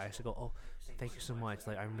concert, I actually go, oh, thank you so much.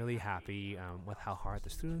 Like I'm really happy with how hard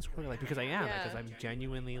the students work. Like because I am, because I'm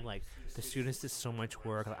genuinely like, the students did so much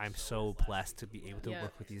work. Like, I'm so blessed to be able to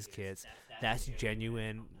work with these kids. That's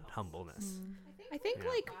genuine humbleness. I think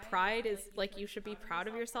like pride is like, you should be proud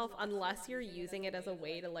of yourself unless you're using it as a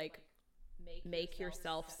way to like make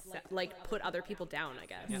yourself like put other people down, I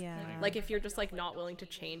guess. Like if you're just like not willing to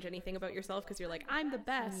change anything about yourself because you're like, I'm the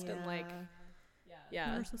best, and like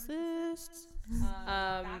narcissists.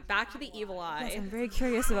 Back to the evil eye. Yes, I'm very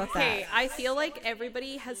curious about that. Okay, I feel like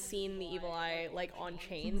everybody has seen the evil eye like on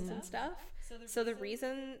chains and stuff. So the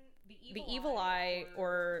reason the evil eye,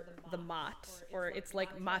 or the mat, or it's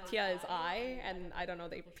like matya is eye, and I don't know,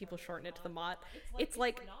 people shorten it to the mat. It's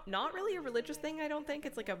like not really a religious thing, I don't think.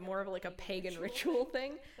 It's like a more of like a pagan ritual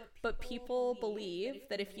thing. But people believe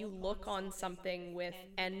that if you look on something with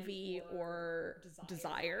envy or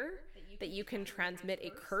desire, that you can transmit a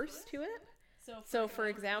curse to it. So for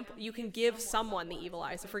example, you can give someone the evil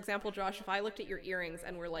eye. So for example, Josh, if I looked at your earrings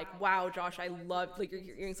and were like, wow, Josh, I love, like, your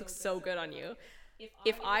earrings look so good on you.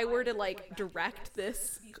 If I were to like direct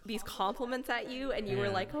these compliments at you and you were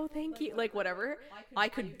like, oh, thank you, like whatever, I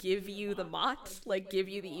could give you the mat, like give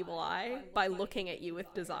you the evil eye by looking at you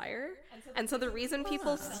with desire. And so the reason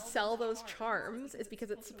people sell those charms is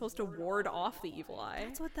because it's supposed to ward off the evil eye.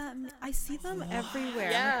 That's what that means. I see them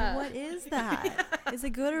everywhere. Yeah. What is that? Is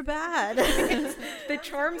it good or bad? The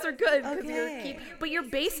charms are good because but you're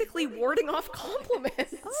basically warding off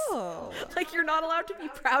compliments. Oh. Like you're not allowed to be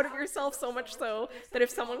proud of yourself, so much so that if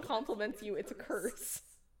someone compliments you, it's a curse.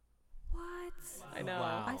 What? I know.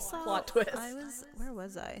 Wow. I saw plot twist. Where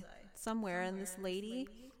was I? Somewhere, and this lady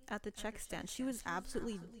at the check stand. She was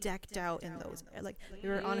absolutely decked out in those. Like, they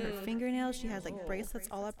were on her fingernails. She had like bracelets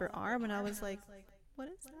all up her arm, and I was like, what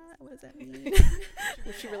is that? What does that mean?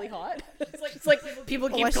 Was she really hot? It's like people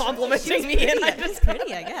keep complimenting me, and I just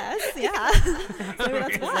pretty, I guess. Yeah. So maybe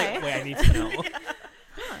that's why. Wait, I need to know.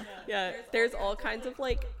 Yeah, there's all kinds of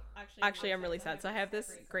like. Actually, I'm really sad. So I have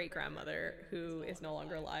this great grandmother who is no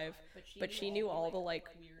longer alive, but she knew all the like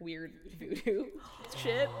weird voodoo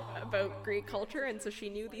shit about Greek culture, and so she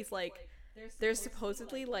knew these like. There's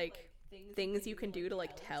supposedly like things you can do to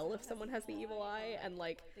like tell if someone has the evil eye, and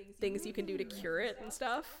like things you can do to cure it and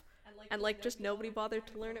stuff. And like just nobody bothered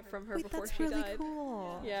to learn it from her before she really died.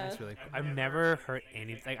 Cool. Yeah, that's really cool. I've never heard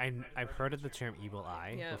anything. Like, I've heard of the term evil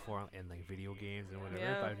eye before in like video games and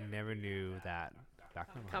whatever, but I never knew that.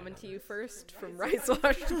 Coming to you first from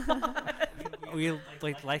RiceWashed. We'd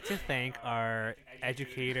like to thank our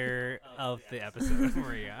educator of the episode,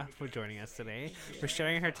 Maria, for joining us today, for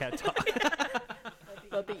sharing her TED Talk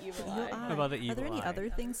about the evil eye. About the evil eye. Are there any other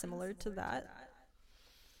things similar to that?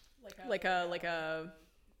 Like a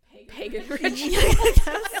pagan ritual?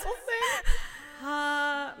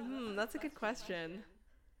 That's a good question.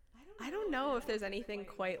 I don't know if there's anything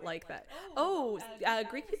quite like that.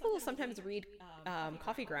 Greek people will sometimes read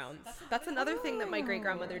coffee grounds. That's another thing that my great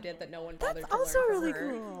grandmother did that no one bothered to learn. That's also really her.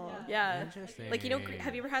 cool. Yeah. Interesting. Like,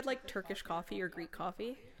 have you ever had like Turkish coffee or Greek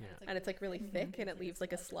coffee? Yeah. And it's like really thick and it leaves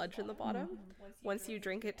like a sludge in the bottom. Once you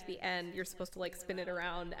drink it to the end, you're supposed to like spin it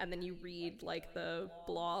around and then you read like the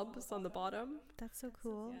blobs on the bottom. That's so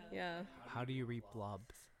cool. Yeah. How do you read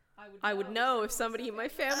blobs? I would know if somebody in my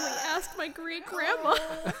family asked my great grandma.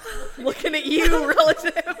 Looking at you,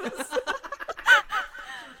 relatives.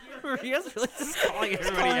 Maria's really just calling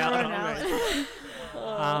everybody out.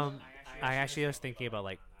 I actually was thinking about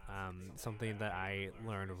like something that I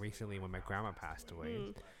learned recently when my grandma passed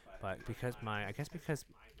away. But because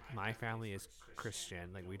my family is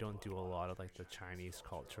Christian, like we don't do a lot of like the Chinese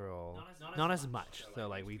cultural, not as much. So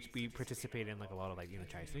like we participate in like a lot of like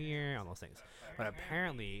Chinese New Year, all those things. But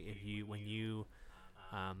apparently, when you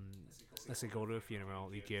let's say go to a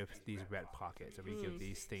funeral, you give these red pockets, or you give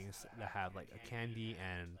these things that have like a candy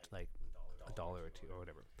and like $1 or $2 or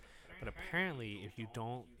whatever. But apparently, if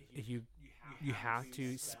you have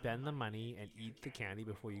to spend the money and eat the candy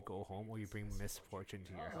before you go home, or you bring misfortune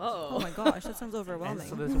to your house. Oh my gosh, that sounds overwhelming.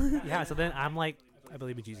 So then I'm like, I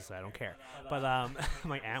believe in Jesus, so I don't care. But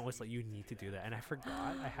my aunt was like, you need to do that, and I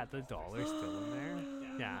forgot I had the $1 still in there.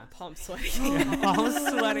 Yeah. Palm sweaty. Palm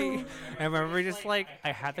sweaty. I remember just like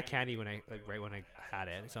I had the candy right when I had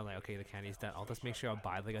it, so I'm like, okay, the candy's done. I'll just make sure I'll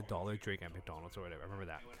buy like $1 drink at McDonald's or whatever. I remember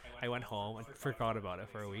that. I went home and forgot about it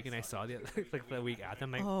for a week, and I saw the week after.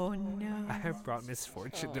 I'm like, oh no, I have brought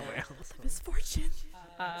misfortune to my house. Misfortune.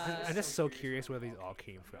 I'm just so curious where these all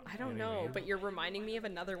came from. I don't know, but you're reminding me of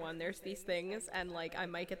another one. There's these things, and like I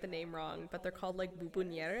might get the name wrong, but they're called like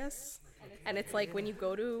bubunieres, and it's like when you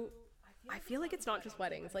go to, I feel like it's not just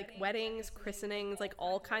weddings, like weddings, christenings, like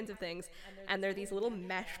all kinds of things, and they're these little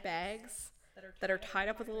mesh bags that are tied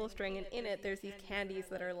up with a little string, and in it there's these candies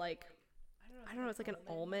that are like, I don't know, it's like an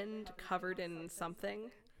almond covered in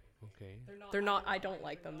something. Okay. They're not, I don't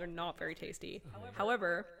like them. They're not very tasty.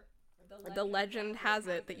 However, the legend has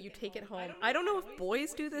it that you take it home. I don't know if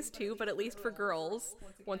boys do this too, but at least for girls,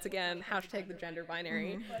 once again, hashtag the gender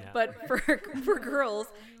binary. Yeah. But for girls,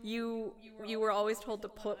 you were always told to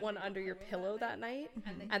put one under your pillow that night,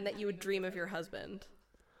 and that you would dream of your husband.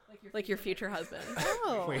 Like your future husband.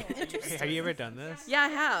 Oh, wait, have you ever done this? Yeah, I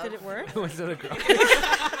have. Did it work? Was it a girl?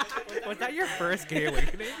 Was that your first gay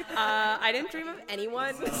awakening? I didn't dream of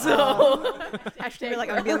anyone, so hashtag you're like,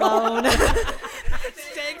 I'm gonna be alone.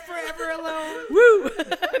 Staying forever alone. Woo!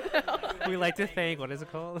 No. We like to thank, what is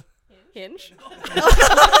it called? Hinge.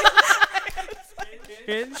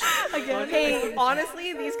 Hinge? Again. Hey,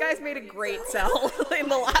 honestly, these guys made a great sell in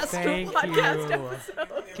the last podcast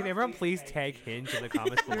episode. Can everyone please tag Hinge in the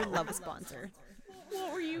comments below? Your love sponsor.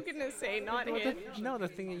 What were you gonna say? Not Hinge. No, the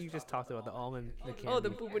thing that you just talked about, the almond, the candy. Oh, the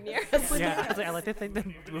bubunieres. Yeah, I like to thank the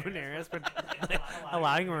bubunieres for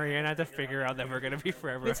allowing Maria and I to figure out that we're gonna be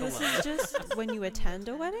forever alone. This is just when you attend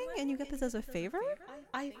a wedding and you get this as a favor?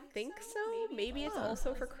 I think so. Maybe it's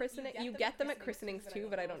also for christening. You get them at christenings too,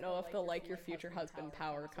 but I don't know if the like your future husband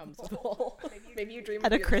power comes with all. Maybe you dream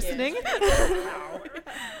at of a your christening.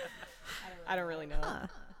 I don't really know.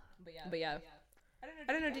 But yeah.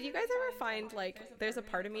 I don't know. Did you guys ever find like there's a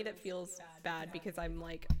part of me that feels bad because I'm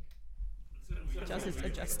like just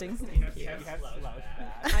adjusting.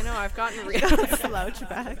 I know I've gotten real slouch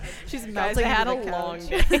back. She's guys, melting. I had a into the long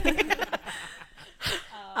couch.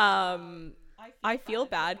 day. I feel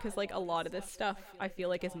bad because like a lot of this stuff I feel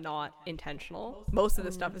like is not intentional. Most of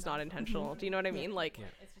the stuff is not intentional. Do you know what I mean? Like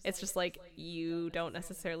it's just like you don't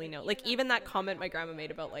necessarily know. Like even that comment my grandma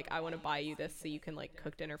made about like I want to buy you this so you can like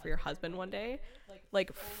cook dinner for your husband one day.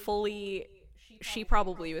 Like fully she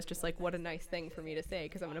probably was just like, what a nice thing for me to say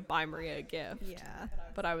because I'm going to buy Maria a gift. Yeah.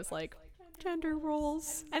 But I was like, gender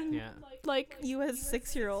roles and like you as a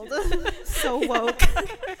 6-year-old so woke.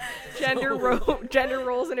 gender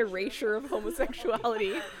roles and erasure of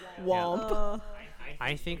homosexuality. Womp.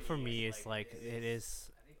 I think for me it's like it is.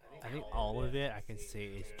 I think all of it I can say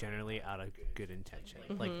is generally out of good intention.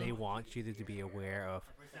 Like they want you to be aware of,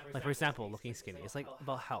 like for example, looking skinny. It's like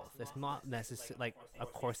about health. It's not necessary. Like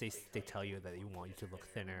of course they tell you that they want you to look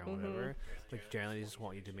thinner or whatever. But generally they just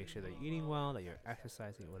want you to make sure that you're eating well, that you're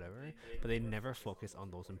exercising, whatever. But they never focus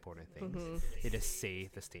on those important things. They just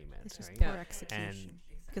say the statements. It's just right? poor execution. And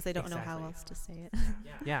because they don't know how else to say it.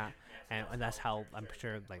 Yeah, and that's how I'm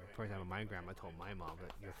sure. Like for example, my grandma told my mom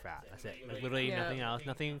that you're fat. That's it. Like literally nothing else.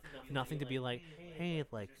 Nothing to be like, hey,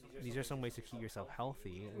 like these are some ways to keep yourself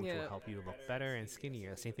healthy, which will help you look better and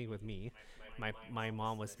skinnier. Same thing with me. My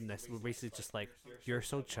mom was basically just like, you're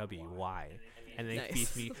so chubby. Why? And they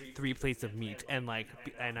feed me 3 plates of meat, and I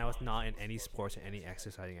was not in any sports or any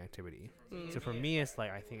exercising activity. So for me, it's like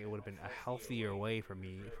I think it would have been a healthier way for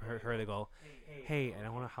me, for her to go, hey, and I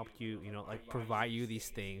want to help you, like provide you these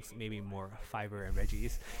things, maybe more fiber and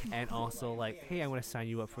veggies, and also like, hey, I want to sign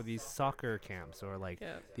you up for these soccer camps or like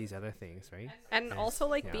these other things, right? And also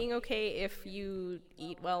like being okay if you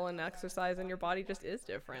eat well and exercise and your body just is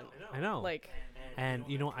different. I know. Like, and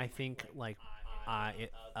I think like out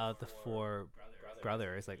of the 4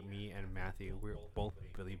 brothers, like me and Matthew, we're both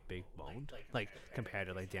really big boned, like compared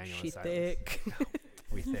to like Daniel and Silas. Thick.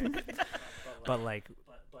 We thick.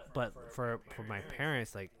 But for my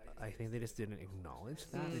parents, like I think they just didn't acknowledge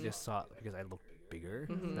that. They just saw it because I looked bigger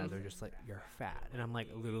that they're just like, you're fat, and I'm like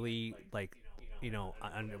literally like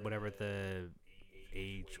under whatever the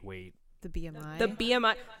age, weight, The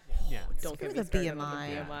BMI. yeah, Don't get me the started on BMI.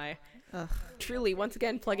 the BMI. Ugh. Truly, once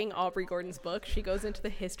again, plugging Aubrey Gordon's book, she goes into the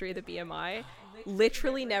history of the BMI.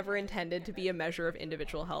 Literally never intended to be a measure of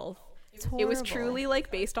individual health. It was truly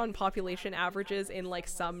like based on population averages in like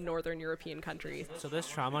some northern European countries. so this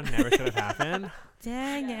trauma never should have happened.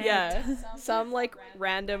 Dang it. Yeah, some like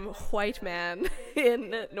random white man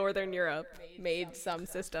in northern Europe made some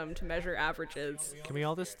system to measure averages. Can we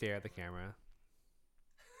all just stare at the camera?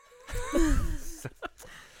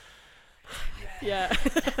 Yeah.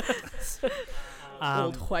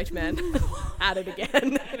 Old white man at it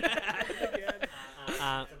again.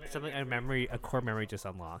 Something a core memory just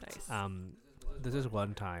unlocked. Nice. This is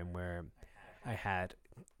one time where I had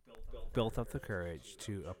built up the courage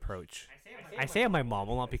to approach. I say my mom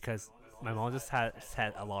a lot because my mom just had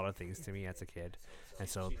said a lot of things to me as a kid, and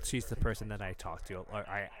so she's the person that I talk to, or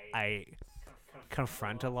I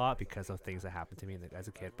confront a lot because of things that happened to me as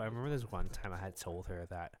a kid. But I remember this one time I had told her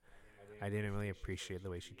that I didn't really appreciate the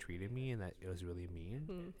way she treated me and that it was really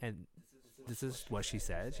mean. And this is what she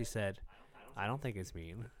said. She said, I don't think it's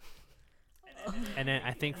mean. And then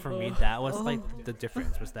I think for me that was like the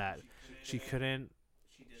difference, was that she couldn't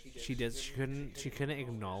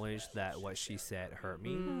acknowledge that what she said hurt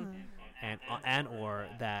me, and or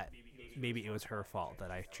that maybe it was her fault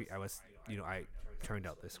that I turned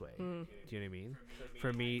out this way. Do you know what I mean?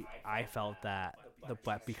 For me, I felt that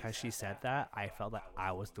but because she said that, I felt that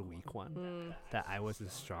I was the weak one, that I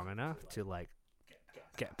wasn't strong enough to like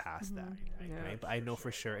get past that, right? But I know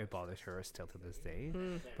for sure it bothers her still to this day.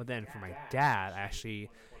 But then for my dad,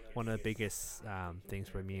 actually, one of the biggest things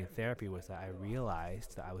for me in therapy was that I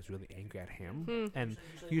realized that I was really angry at him. And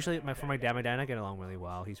usually for my dad and I get along really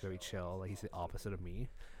well. He's very chill. Like he's the opposite of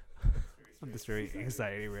me. I'm just very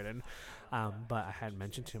anxiety ridden. But I had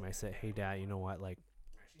mentioned to him, I said, hey Dad, you know what, like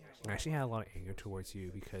I actually had a lot of anger towards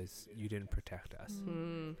you because you didn't protect us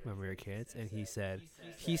when we were kids. And he said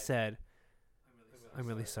I'm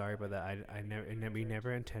really sorry about that. We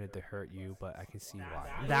never intended to hurt you, but I can see why.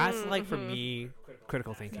 That's like for me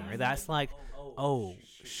critical thinking, right? That's like, oh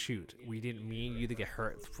shoot, we didn't mean you to get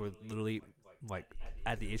hurt for literally like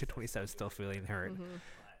at the age of 27 still feeling hurt.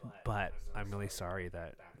 But I'm really sorry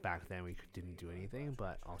that back then we didn't do anything,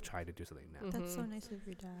 but I'll try to do something now. That's so nice of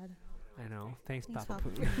your dad. I know. Thanks Papa Papa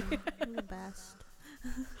Poo. You're the best.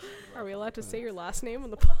 Are we allowed to say your last name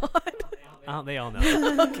on the pod? They all know.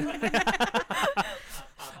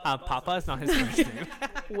 Papa is not his first name.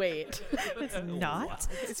 Wait. It's not?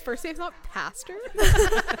 His first name's not Pastor?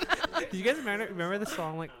 Do you guys remember the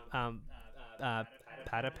song like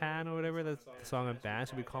Patapan or whatever the song of band.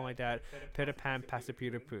 So we call my dad Pitapan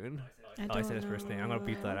Pasaputapoon. I said his first name. I'm gonna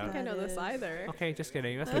beep that I out. don't think I know this either. Okay, just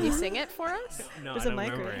kidding. Can you sing it for us? No, There's I a don't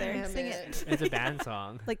mic remember right there. Damn Sing it. it. It's a band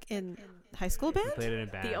song. Like in high school band? We played it in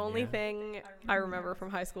band. The only yeah. thing I remember from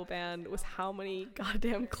high school band was how many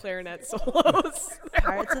goddamn clarinet solos.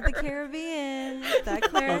 Pirates of the Caribbean. That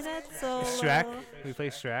clarinet solo. Shrek. We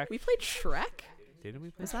played Shrek. We played Shrek? Didn't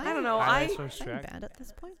we play? Was Shrek? I don't know. Highlights I from in Shrek. band at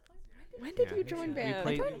this point? When did Yeah. you join band? We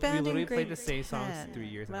played. joined We band in literally played grade the same songs 10, 3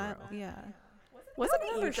 years in a row. Yeah. Wasn't I it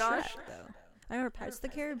don't you, remember Josh? Shrek, though. I remember Pirates of the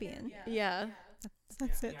Caribbean. Yeah.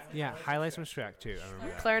 That's it. Yeah, highlights from Shrek too. I remember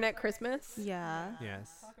that. Clarinet Christmas? Yeah.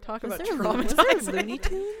 Yes. Talk Was about there, was traumatizing. there Looney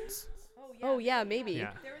Tunes? Oh, yeah, maybe.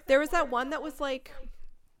 Yeah. There was that one that was like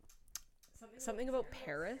something about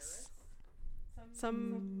Paris.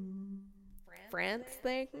 Some France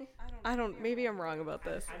thing. I don't. Maybe I'm wrong about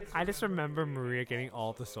this. I just remember Maria getting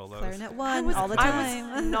all the solos. Clarinet one all the I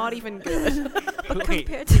time. was not even good. Wait,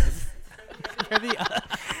 Compared to you're the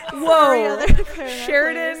every Whoa! other clarinet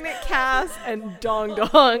Sheridan, players. Cass, and Dong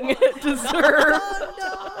Dong deserve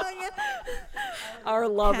our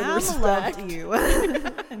love and Cam respect. loved you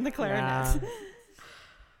in the clarinet.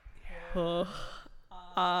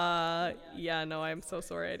 Yeah, no, I'm so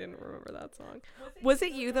sorry I didn't remember that song. Was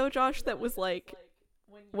it you though, Josh, that was like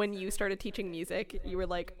when you started teaching music, you were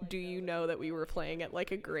like, do you know that we were playing at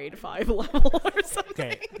like a grade 5 level or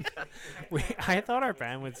something? Okay. I thought our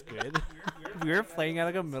band was good. We were playing at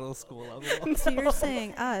like a middle school level. So you're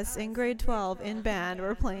saying us in grade 12 in band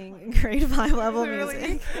we're playing grade 5 level Literally,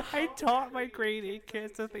 music? I taught my grade 8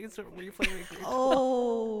 kids the things that we played in grade 12.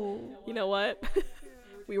 Oh. You know what?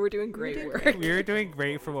 We were doing great work. We were doing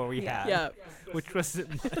great for what we had. Yeah. Which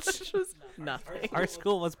wasn't much. Which was nothing. Our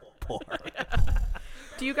school was poor.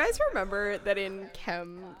 Do you guys remember that in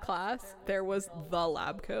chem class there was the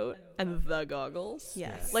lab coat and the goggles?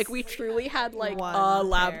 Yes. Like we truly had like One a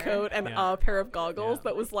lab pair. coat and Yeah. a pair of goggles Yeah.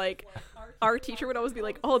 that was like our teacher would always be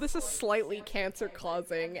like, "Oh, this is slightly cancer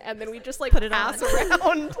causing," and then we just like Put it pass on.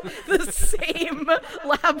 around the same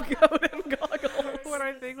lab coat and goggles. What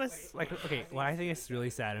I think was like, okay, what I think is really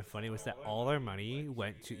sad and funny was that all our money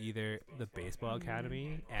went to either the baseball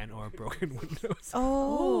academy and or Broken Windows.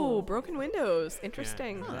 Oh, broken windows.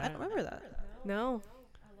 Interesting. Oh, I don't remember that. No,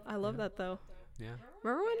 I love that though. Yeah.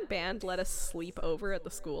 Remember when band let us sleep over at the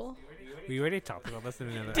school? We already talked about this in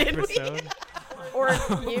another Did we? episode. Or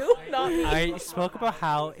you? Not me. I spoke about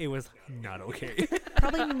how it was not okay.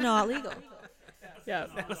 Probably not legal. Yeah.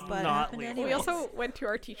 But it not happened legal. anyway. We also went to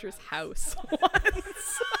our teacher's house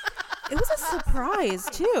once. It was a surprise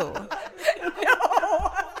too.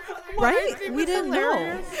 Right? We didn't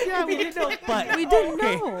know. Yeah, we didn't know, but We didn't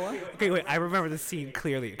okay. know. Okay, wait, I remember the scene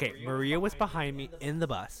clearly. Okay, Maria was behind me in the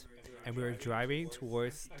bus, and we were driving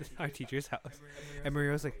towards our teacher's house. And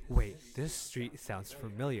Maria was like, wait, this street sounds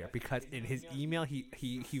familiar, because in his email,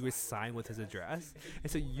 he was signed with his address.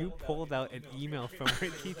 And so you pulled out an email from her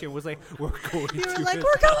teacher and was like, we're going You to were like, his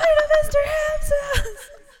we're going to Mr. Ham's house.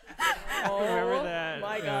 remember that.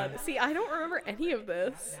 My God. See, I don't remember any of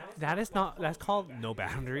this. That's called no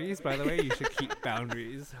boundaries, by the way. You should keep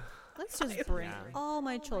boundaries. Let's just bring Yeah. all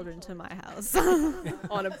my children to my house.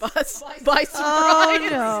 On a bus by surprise.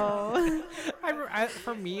 Oh no.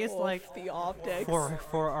 For me, it's Oh, like, the optics.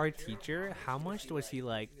 for our teacher, how much was he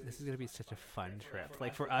like, this is going to be such a fun trip?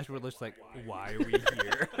 Like, for us, we're just like, why are we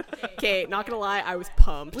here? Okay, not gonna lie, I was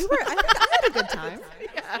pumped. We were. I had a good time.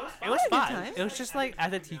 Yeah. It was had a good fun. time. It was just like,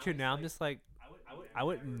 as a teacher now, I'm just like, I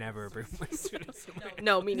would never bring my students away.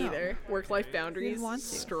 No, me No. neither. Work-life We boundaries didn't want to.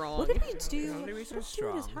 strong. What did we do? Boundaries What are did we do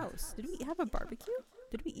at his strong. house? Did we have a barbecue?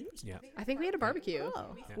 Did we eat? Yeah. I think we had a barbecue.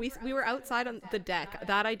 Oh. We were outside on the deck.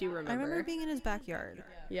 That I do remember. I remember being in his backyard.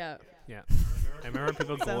 Yeah. Yeah. I remember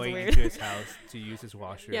people Sounds going weird. into his house to use his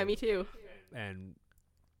washroom. Yeah, me too. And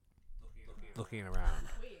looking around.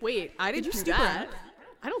 Wait, I didn't you do snoop that. around?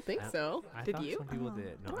 I don't think so. I Did thought you? Some people Oh,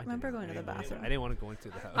 did. No, I don't I remember didn't. going to the I didn't go bathroom. I didn't want to go into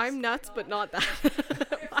the house. I'm nuts, but not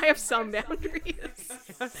that. I have some boundaries.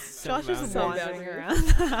 Josh is So wandering boundaries. around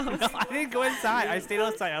the house. No, I didn't go inside. I stayed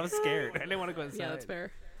outside. I was scared. I didn't want to go inside. Yeah, that's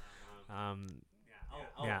fair.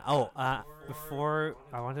 Yeah. Oh, before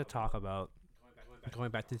I wanted to talk about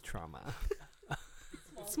going back to trauma.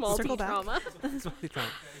 Small Circle T back. trauma. Especially trauma.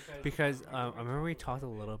 Because I remember we talked a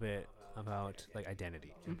little bit about like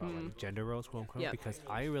identity, about like gender roles, quote unquote. Yep. Because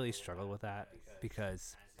I really struggled with that.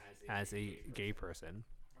 Because as a gay person,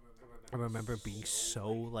 I remember being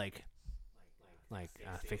so like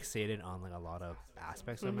fixated on like a lot of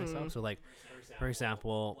aspects of myself. So like, for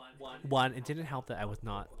example, one, it didn't help that I was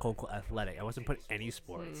not quote unquote athletic. I wasn't put any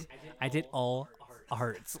sports. I did all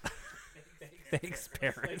arts. thanks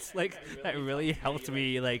parents, like that really helped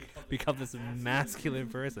me like become this masculine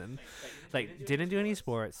person. Like didn't do any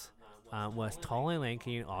sports, was tall and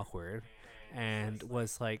lanky and awkward, and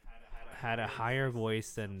was like had a higher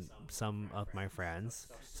voice than some of my friends,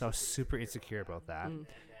 so I was super insecure about that.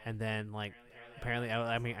 And then like apparently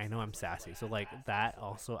I mean I know I'm sassy, so like that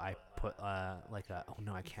also I put like a, oh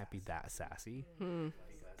no, I can't be that sassy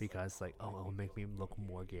because like, oh, it'll make me look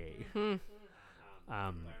more gay.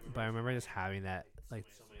 But I remember just having that like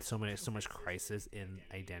so much crisis in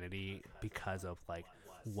identity because of like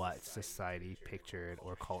what society pictured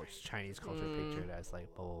or Chinese culture pictured as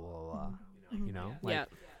like blah blah blah blah. You know, like,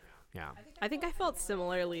 yeah. I think I felt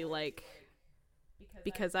similarly, like,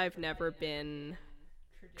 because I've never been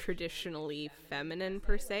traditionally feminine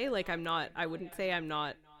per se. Like I wouldn't say I'm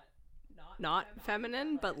not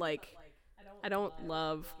feminine, but like I don't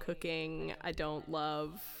love cooking, I don't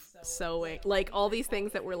love sewing, like all these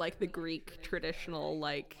things that were like the Greek traditional,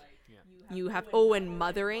 like you have, and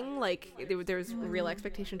mothering, like there's real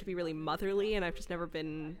expectation to be really motherly, and I've just never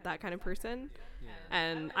been that kind of person.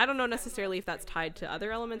 And I don't know necessarily if that's tied to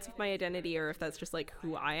other elements of my identity or if that's just like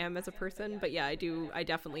who I am as a person, but yeah, I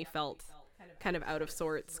definitely felt kind of out of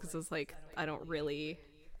sorts because it's like I don't really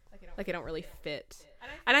fit.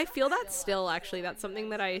 And I feel that still, actually, that's something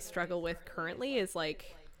that I struggle with currently, is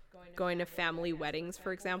like going to family weddings,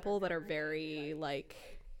 for example, that are very like,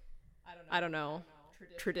 I don't know,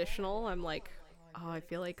 traditional. I'm like, oh, I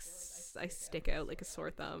feel like I stick out like a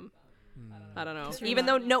sore thumb. I don't know. Even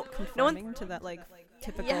though no one to that like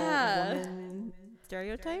typical woman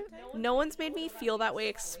stereotype. No one's made me feel that way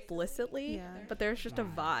explicitly, but there's just a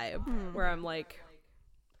vibe where I'm like,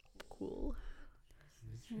 cool.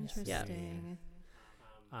 Interesting.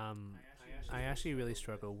 I actually really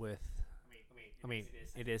struggle with, I mean,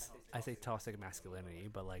 it is, I say toxic masculinity,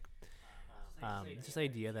 but like, this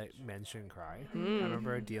idea that men shouldn't cry. I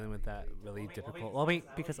remember dealing with that really difficult. Well, I mean,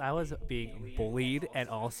 because I was being bullied and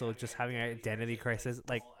also just having an identity crisis,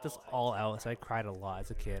 like just all out. So I cried a lot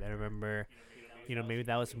as a kid. I remember, you know, maybe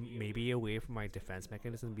that was maybe a way for my defense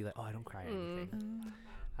mechanism to be like, oh, I don't cry at anything.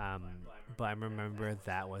 But I remember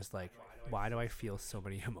that was like, why do I feel so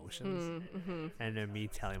many emotions? And then me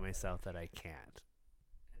telling myself that I can't.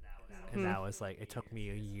 And that was like, it took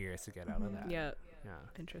me years to get out of that. Yeah.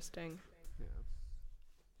 Interesting.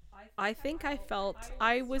 I think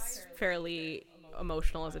I was fairly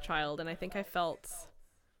emotional as a child, and I think I felt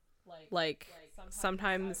like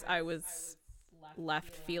sometimes I was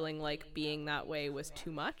left feeling like being that way was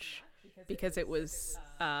too much because it was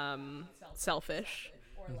selfish,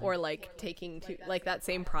 or like taking to like that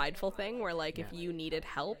same prideful thing where like if you needed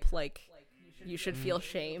help, like you should feel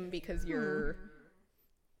shame because you're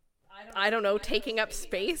I don't know, taking up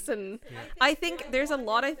space. And I think there's a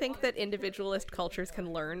lot that individualist cultures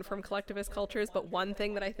can learn from collectivist cultures, but one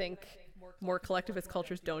thing that I think more collectivist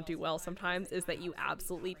cultures don't do well sometimes is that you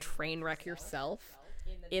absolutely train wreck yourself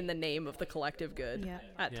in the name of the collective good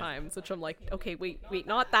at times, which I'm like, okay, wait,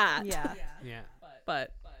 not that.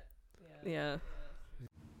 But yeah.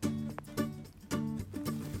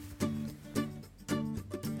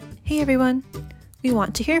 Hey everyone, we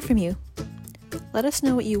want to hear from you. Let us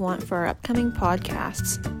know what you want for our upcoming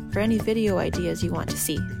podcasts, or any video ideas you want to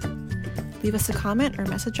see. Leave us a comment or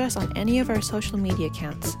message us on any of our social media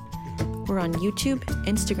accounts. We're on YouTube,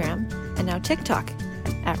 Instagram, and now TikTok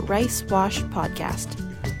at RiceWashed Podcast.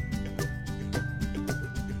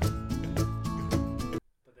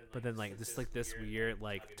 But then like this weird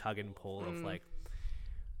like tug and pull of like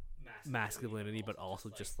masculinity, but also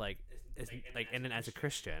just like it's like, and then as a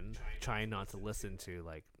Christian trying not to listen to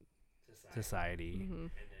like society,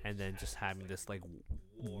 and then just having this like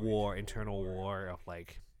internal war of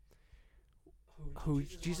like who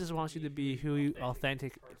Jesus wants you to be, who your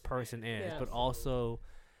authentic person is, but also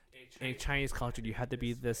in Chinese culture you had to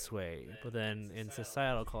be this way, but then in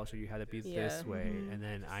societal culture you had to be this way. And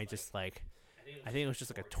then I just like, I think it was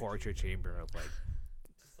just like a torture chamber of like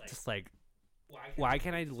just like, why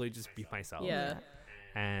can't I literally just be myself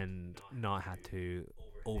and not have to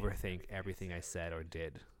overthink everything I said or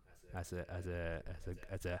did as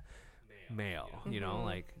a male, you know,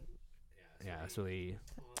 like it's really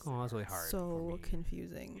it's really hard. So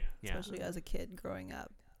confusing, especially as a kid growing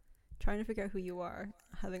up, trying to figure out who you are,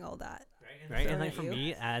 having all that. Right, and like for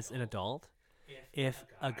me as an adult, if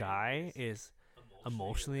a guy is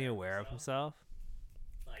emotionally aware of himself,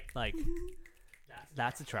 like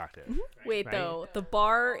that's attractive. Wait, right? Though the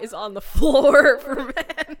bar is on the floor for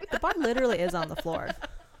men. The bar literally is on the floor.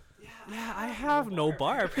 Yeah, I have no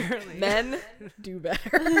bar apparently. Men do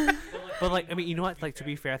better. But like, I mean, you know what? Like, to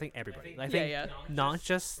be fair, I think everybody. I think not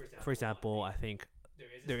just, for example, I think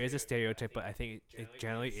there is a stereotype, but I think it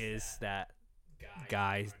generally is that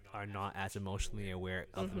guys are not as emotionally aware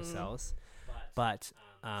of themselves. But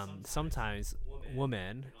sometimes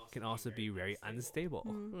women can also be very unstable,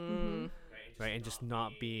 right? And just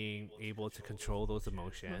not being able to control those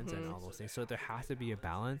emotions and all those things. So there has to be a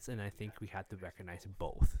balance, and I think we have to recognize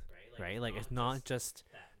both, right? Like, it's not just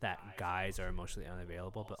that guys are emotionally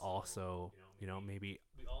unavailable, but also, you know, maybe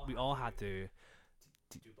we all have to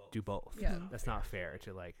do both. Yeah. That's not fair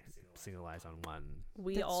to like signalize on one.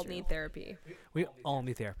 We all need therapy. We all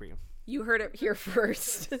need therapy. You heard it here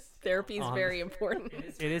first. Therapy is very important.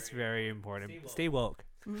 It is very important. Stay woke.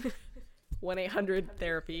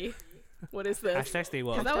 1-800-therapy. What is this? Hashtag stay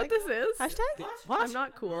woke. Is that what this is? Hashtag? What? I'm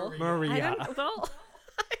not cool. Maria. Well,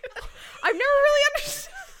 I've never really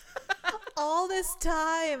understood. All this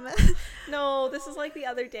time. No, this is like the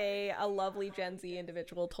other day, a lovely Gen Z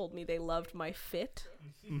individual told me they loved my fit.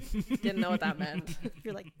 Didn't know what that meant.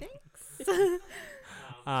 You're like, thanks.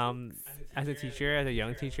 As a teacher, as a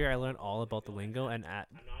young teacher, I learned all about the lingo, and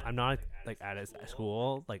I'm not like at a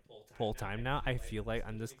school like full time now. I feel like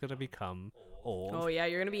I'm just gonna become old. Oh yeah,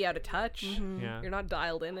 you're gonna be out of touch. Yeah. You're not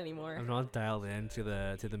dialed in anymore. I'm not dialed in to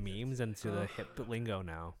the memes and to the hip lingo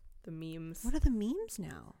now. The memes. What are the memes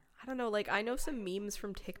now? I don't know, like I know some memes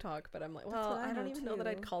from TikTok, but I'm like, That's well, what I I don't know even know that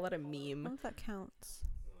I'd too. call that a I don't know meme. if that counts.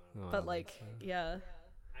 But like, yeah.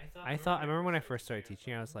 I remember when I first started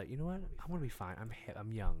teaching, I was like, you know what? I'm gonna be fine. I'm hip.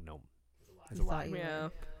 I'm young. No, it's a You lie. thought you Yeah.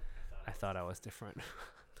 I thought I was different.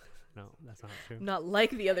 No, that's not true. Not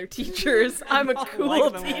like the other teachers. I'm a cool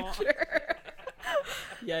like them all. teacher.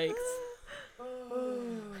 Yikes.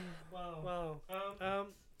 Wow.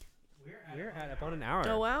 We're at about an hour.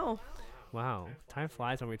 Oh wow. Wow. Time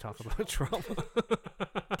flies when we talk about trauma.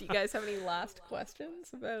 Do you guys have any last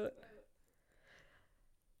questions about?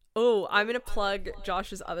 Oh, I'm gonna plug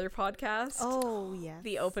Josh's other podcast. Oh, yes.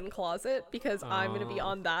 The Open Closet, because I'm gonna be Oh.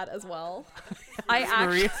 on that as well. I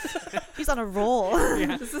actually Maria, He's on a roll.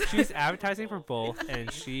 yeah, she's advertising for both,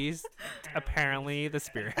 and she's apparently the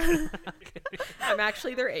spirit. I'm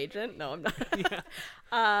actually their agent. No, I'm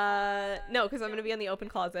not. No, because I'm gonna be on the Open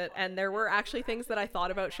Closet, and there were actually things that I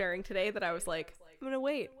thought about sharing today that I was like, I'm gonna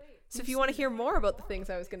wait. So if you want to hear more about the things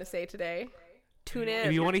I was gonna say today, tune in.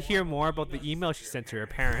 If you want to hear more about the email she sent to her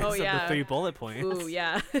parents, Oh, of yeah. the 3 bullet points, Ooh,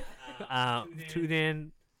 yeah.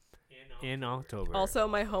 tune in October. Also,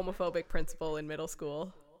 my homophobic principal in middle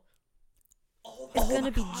school. It's going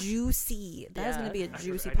to be juicy. That is Yeah. going to be a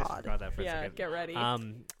juicy I just pod. forgot that for a Yeah, second. get ready.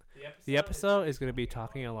 The episode is going to be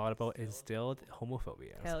talking a lot about instilled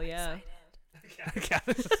homophobia. Hell yeah. Kat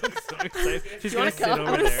is so excited. She's You going wanna to sit come?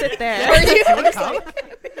 over I'm there. gonna Sit there. Are you? You wanna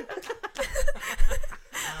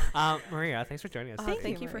come? Maria, thanks for joining us. Thank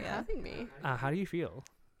Thank you, you for Maria. having me. How do you feel?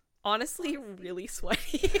 Honestly, really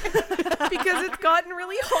sweaty because it's gotten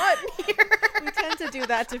really hot in here. We tend to do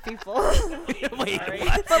that to people. Wait, Sorry.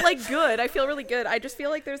 what? But like good. I feel really good. I just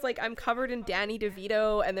feel like there's like I'm covered in Danny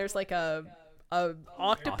DeVito, and there's like a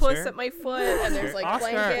octopus Oscar? at my foot, and there's like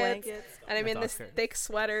Oscar. blankets, and I'm That's in this Oscar. thick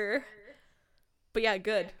sweater. But yeah,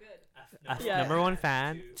 good. Yeah. Number one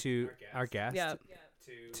fan to our guest. Yeah.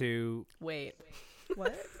 To Wait.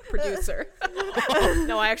 What? Producer.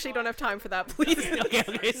 No, I actually don't have time for that, please. okay,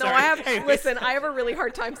 No, sorry. I have. Hey, Listen, I have a really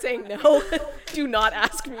hard time saying no. Do not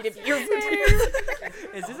ask me to be your producer.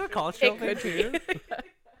 is this a cultural It thing could too? be.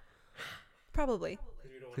 Probably.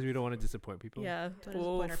 Because we don't want to disappoint people. Yeah. Don't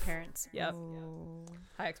disappoint our Oof. parents. Yep. Oh.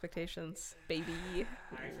 High expectations, baby.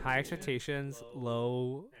 High expectations,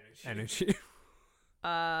 low energy.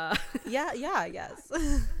 Yeah, yes.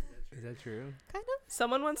 Is that true? Kind of.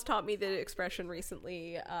 Someone once taught me the expression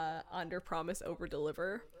recently, under promise, over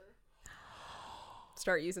deliver.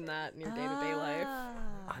 Start using that in your day-to-day life.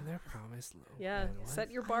 Under promise, low. Yeah, Man, what? set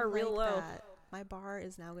your bar real low. That. My bar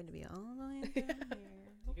is now going to be all the way down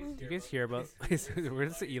here. Do you guys hear about? We're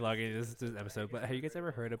just elongating this episode, but have you guys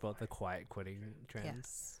ever heard about the quiet quitting trend?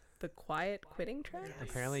 Yes. The quiet quitting trend?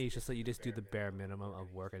 Apparently, it's just like you just do the bare minimum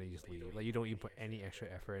of work and then you just leave. Like you don't even put any extra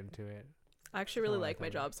effort into it. I actually really Oh, like my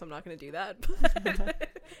okay. job, so I'm not going to do that. But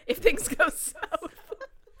if things go south,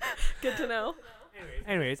 good to know.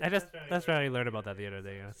 Anyways, that's what I learned about that the other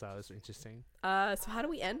day. I thought it was interesting. So how do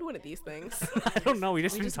we end one of these things? I don't know. We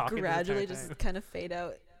just We been just talking the gradually entire just time. kind of fade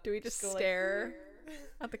out. Do we just go like- stare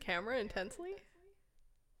at the camera intensely?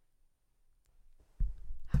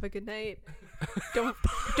 Have a good night. Don't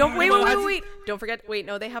wait. Don't forget. Wait,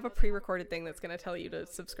 no, they have a pre-recorded thing that's gonna tell you to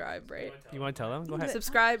subscribe, right? You want to tell them? Go ahead.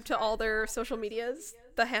 Subscribe to all their social medias,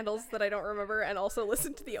 the handles that I don't remember, and also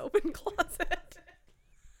listen to the Open Closet.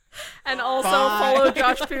 And also follow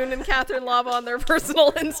Josh Boone and Catherine Lava on their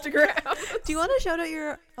personal Instagram. Do you want to shout out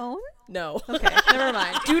your own? No. Okay, never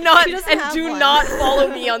mind. Do not follow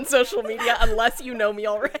me on social media unless you know me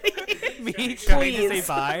already. Me trying to say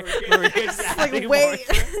bye. Maria's Like, wait.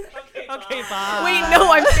 okay, bye. Wait,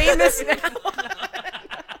 no, I'm famous now.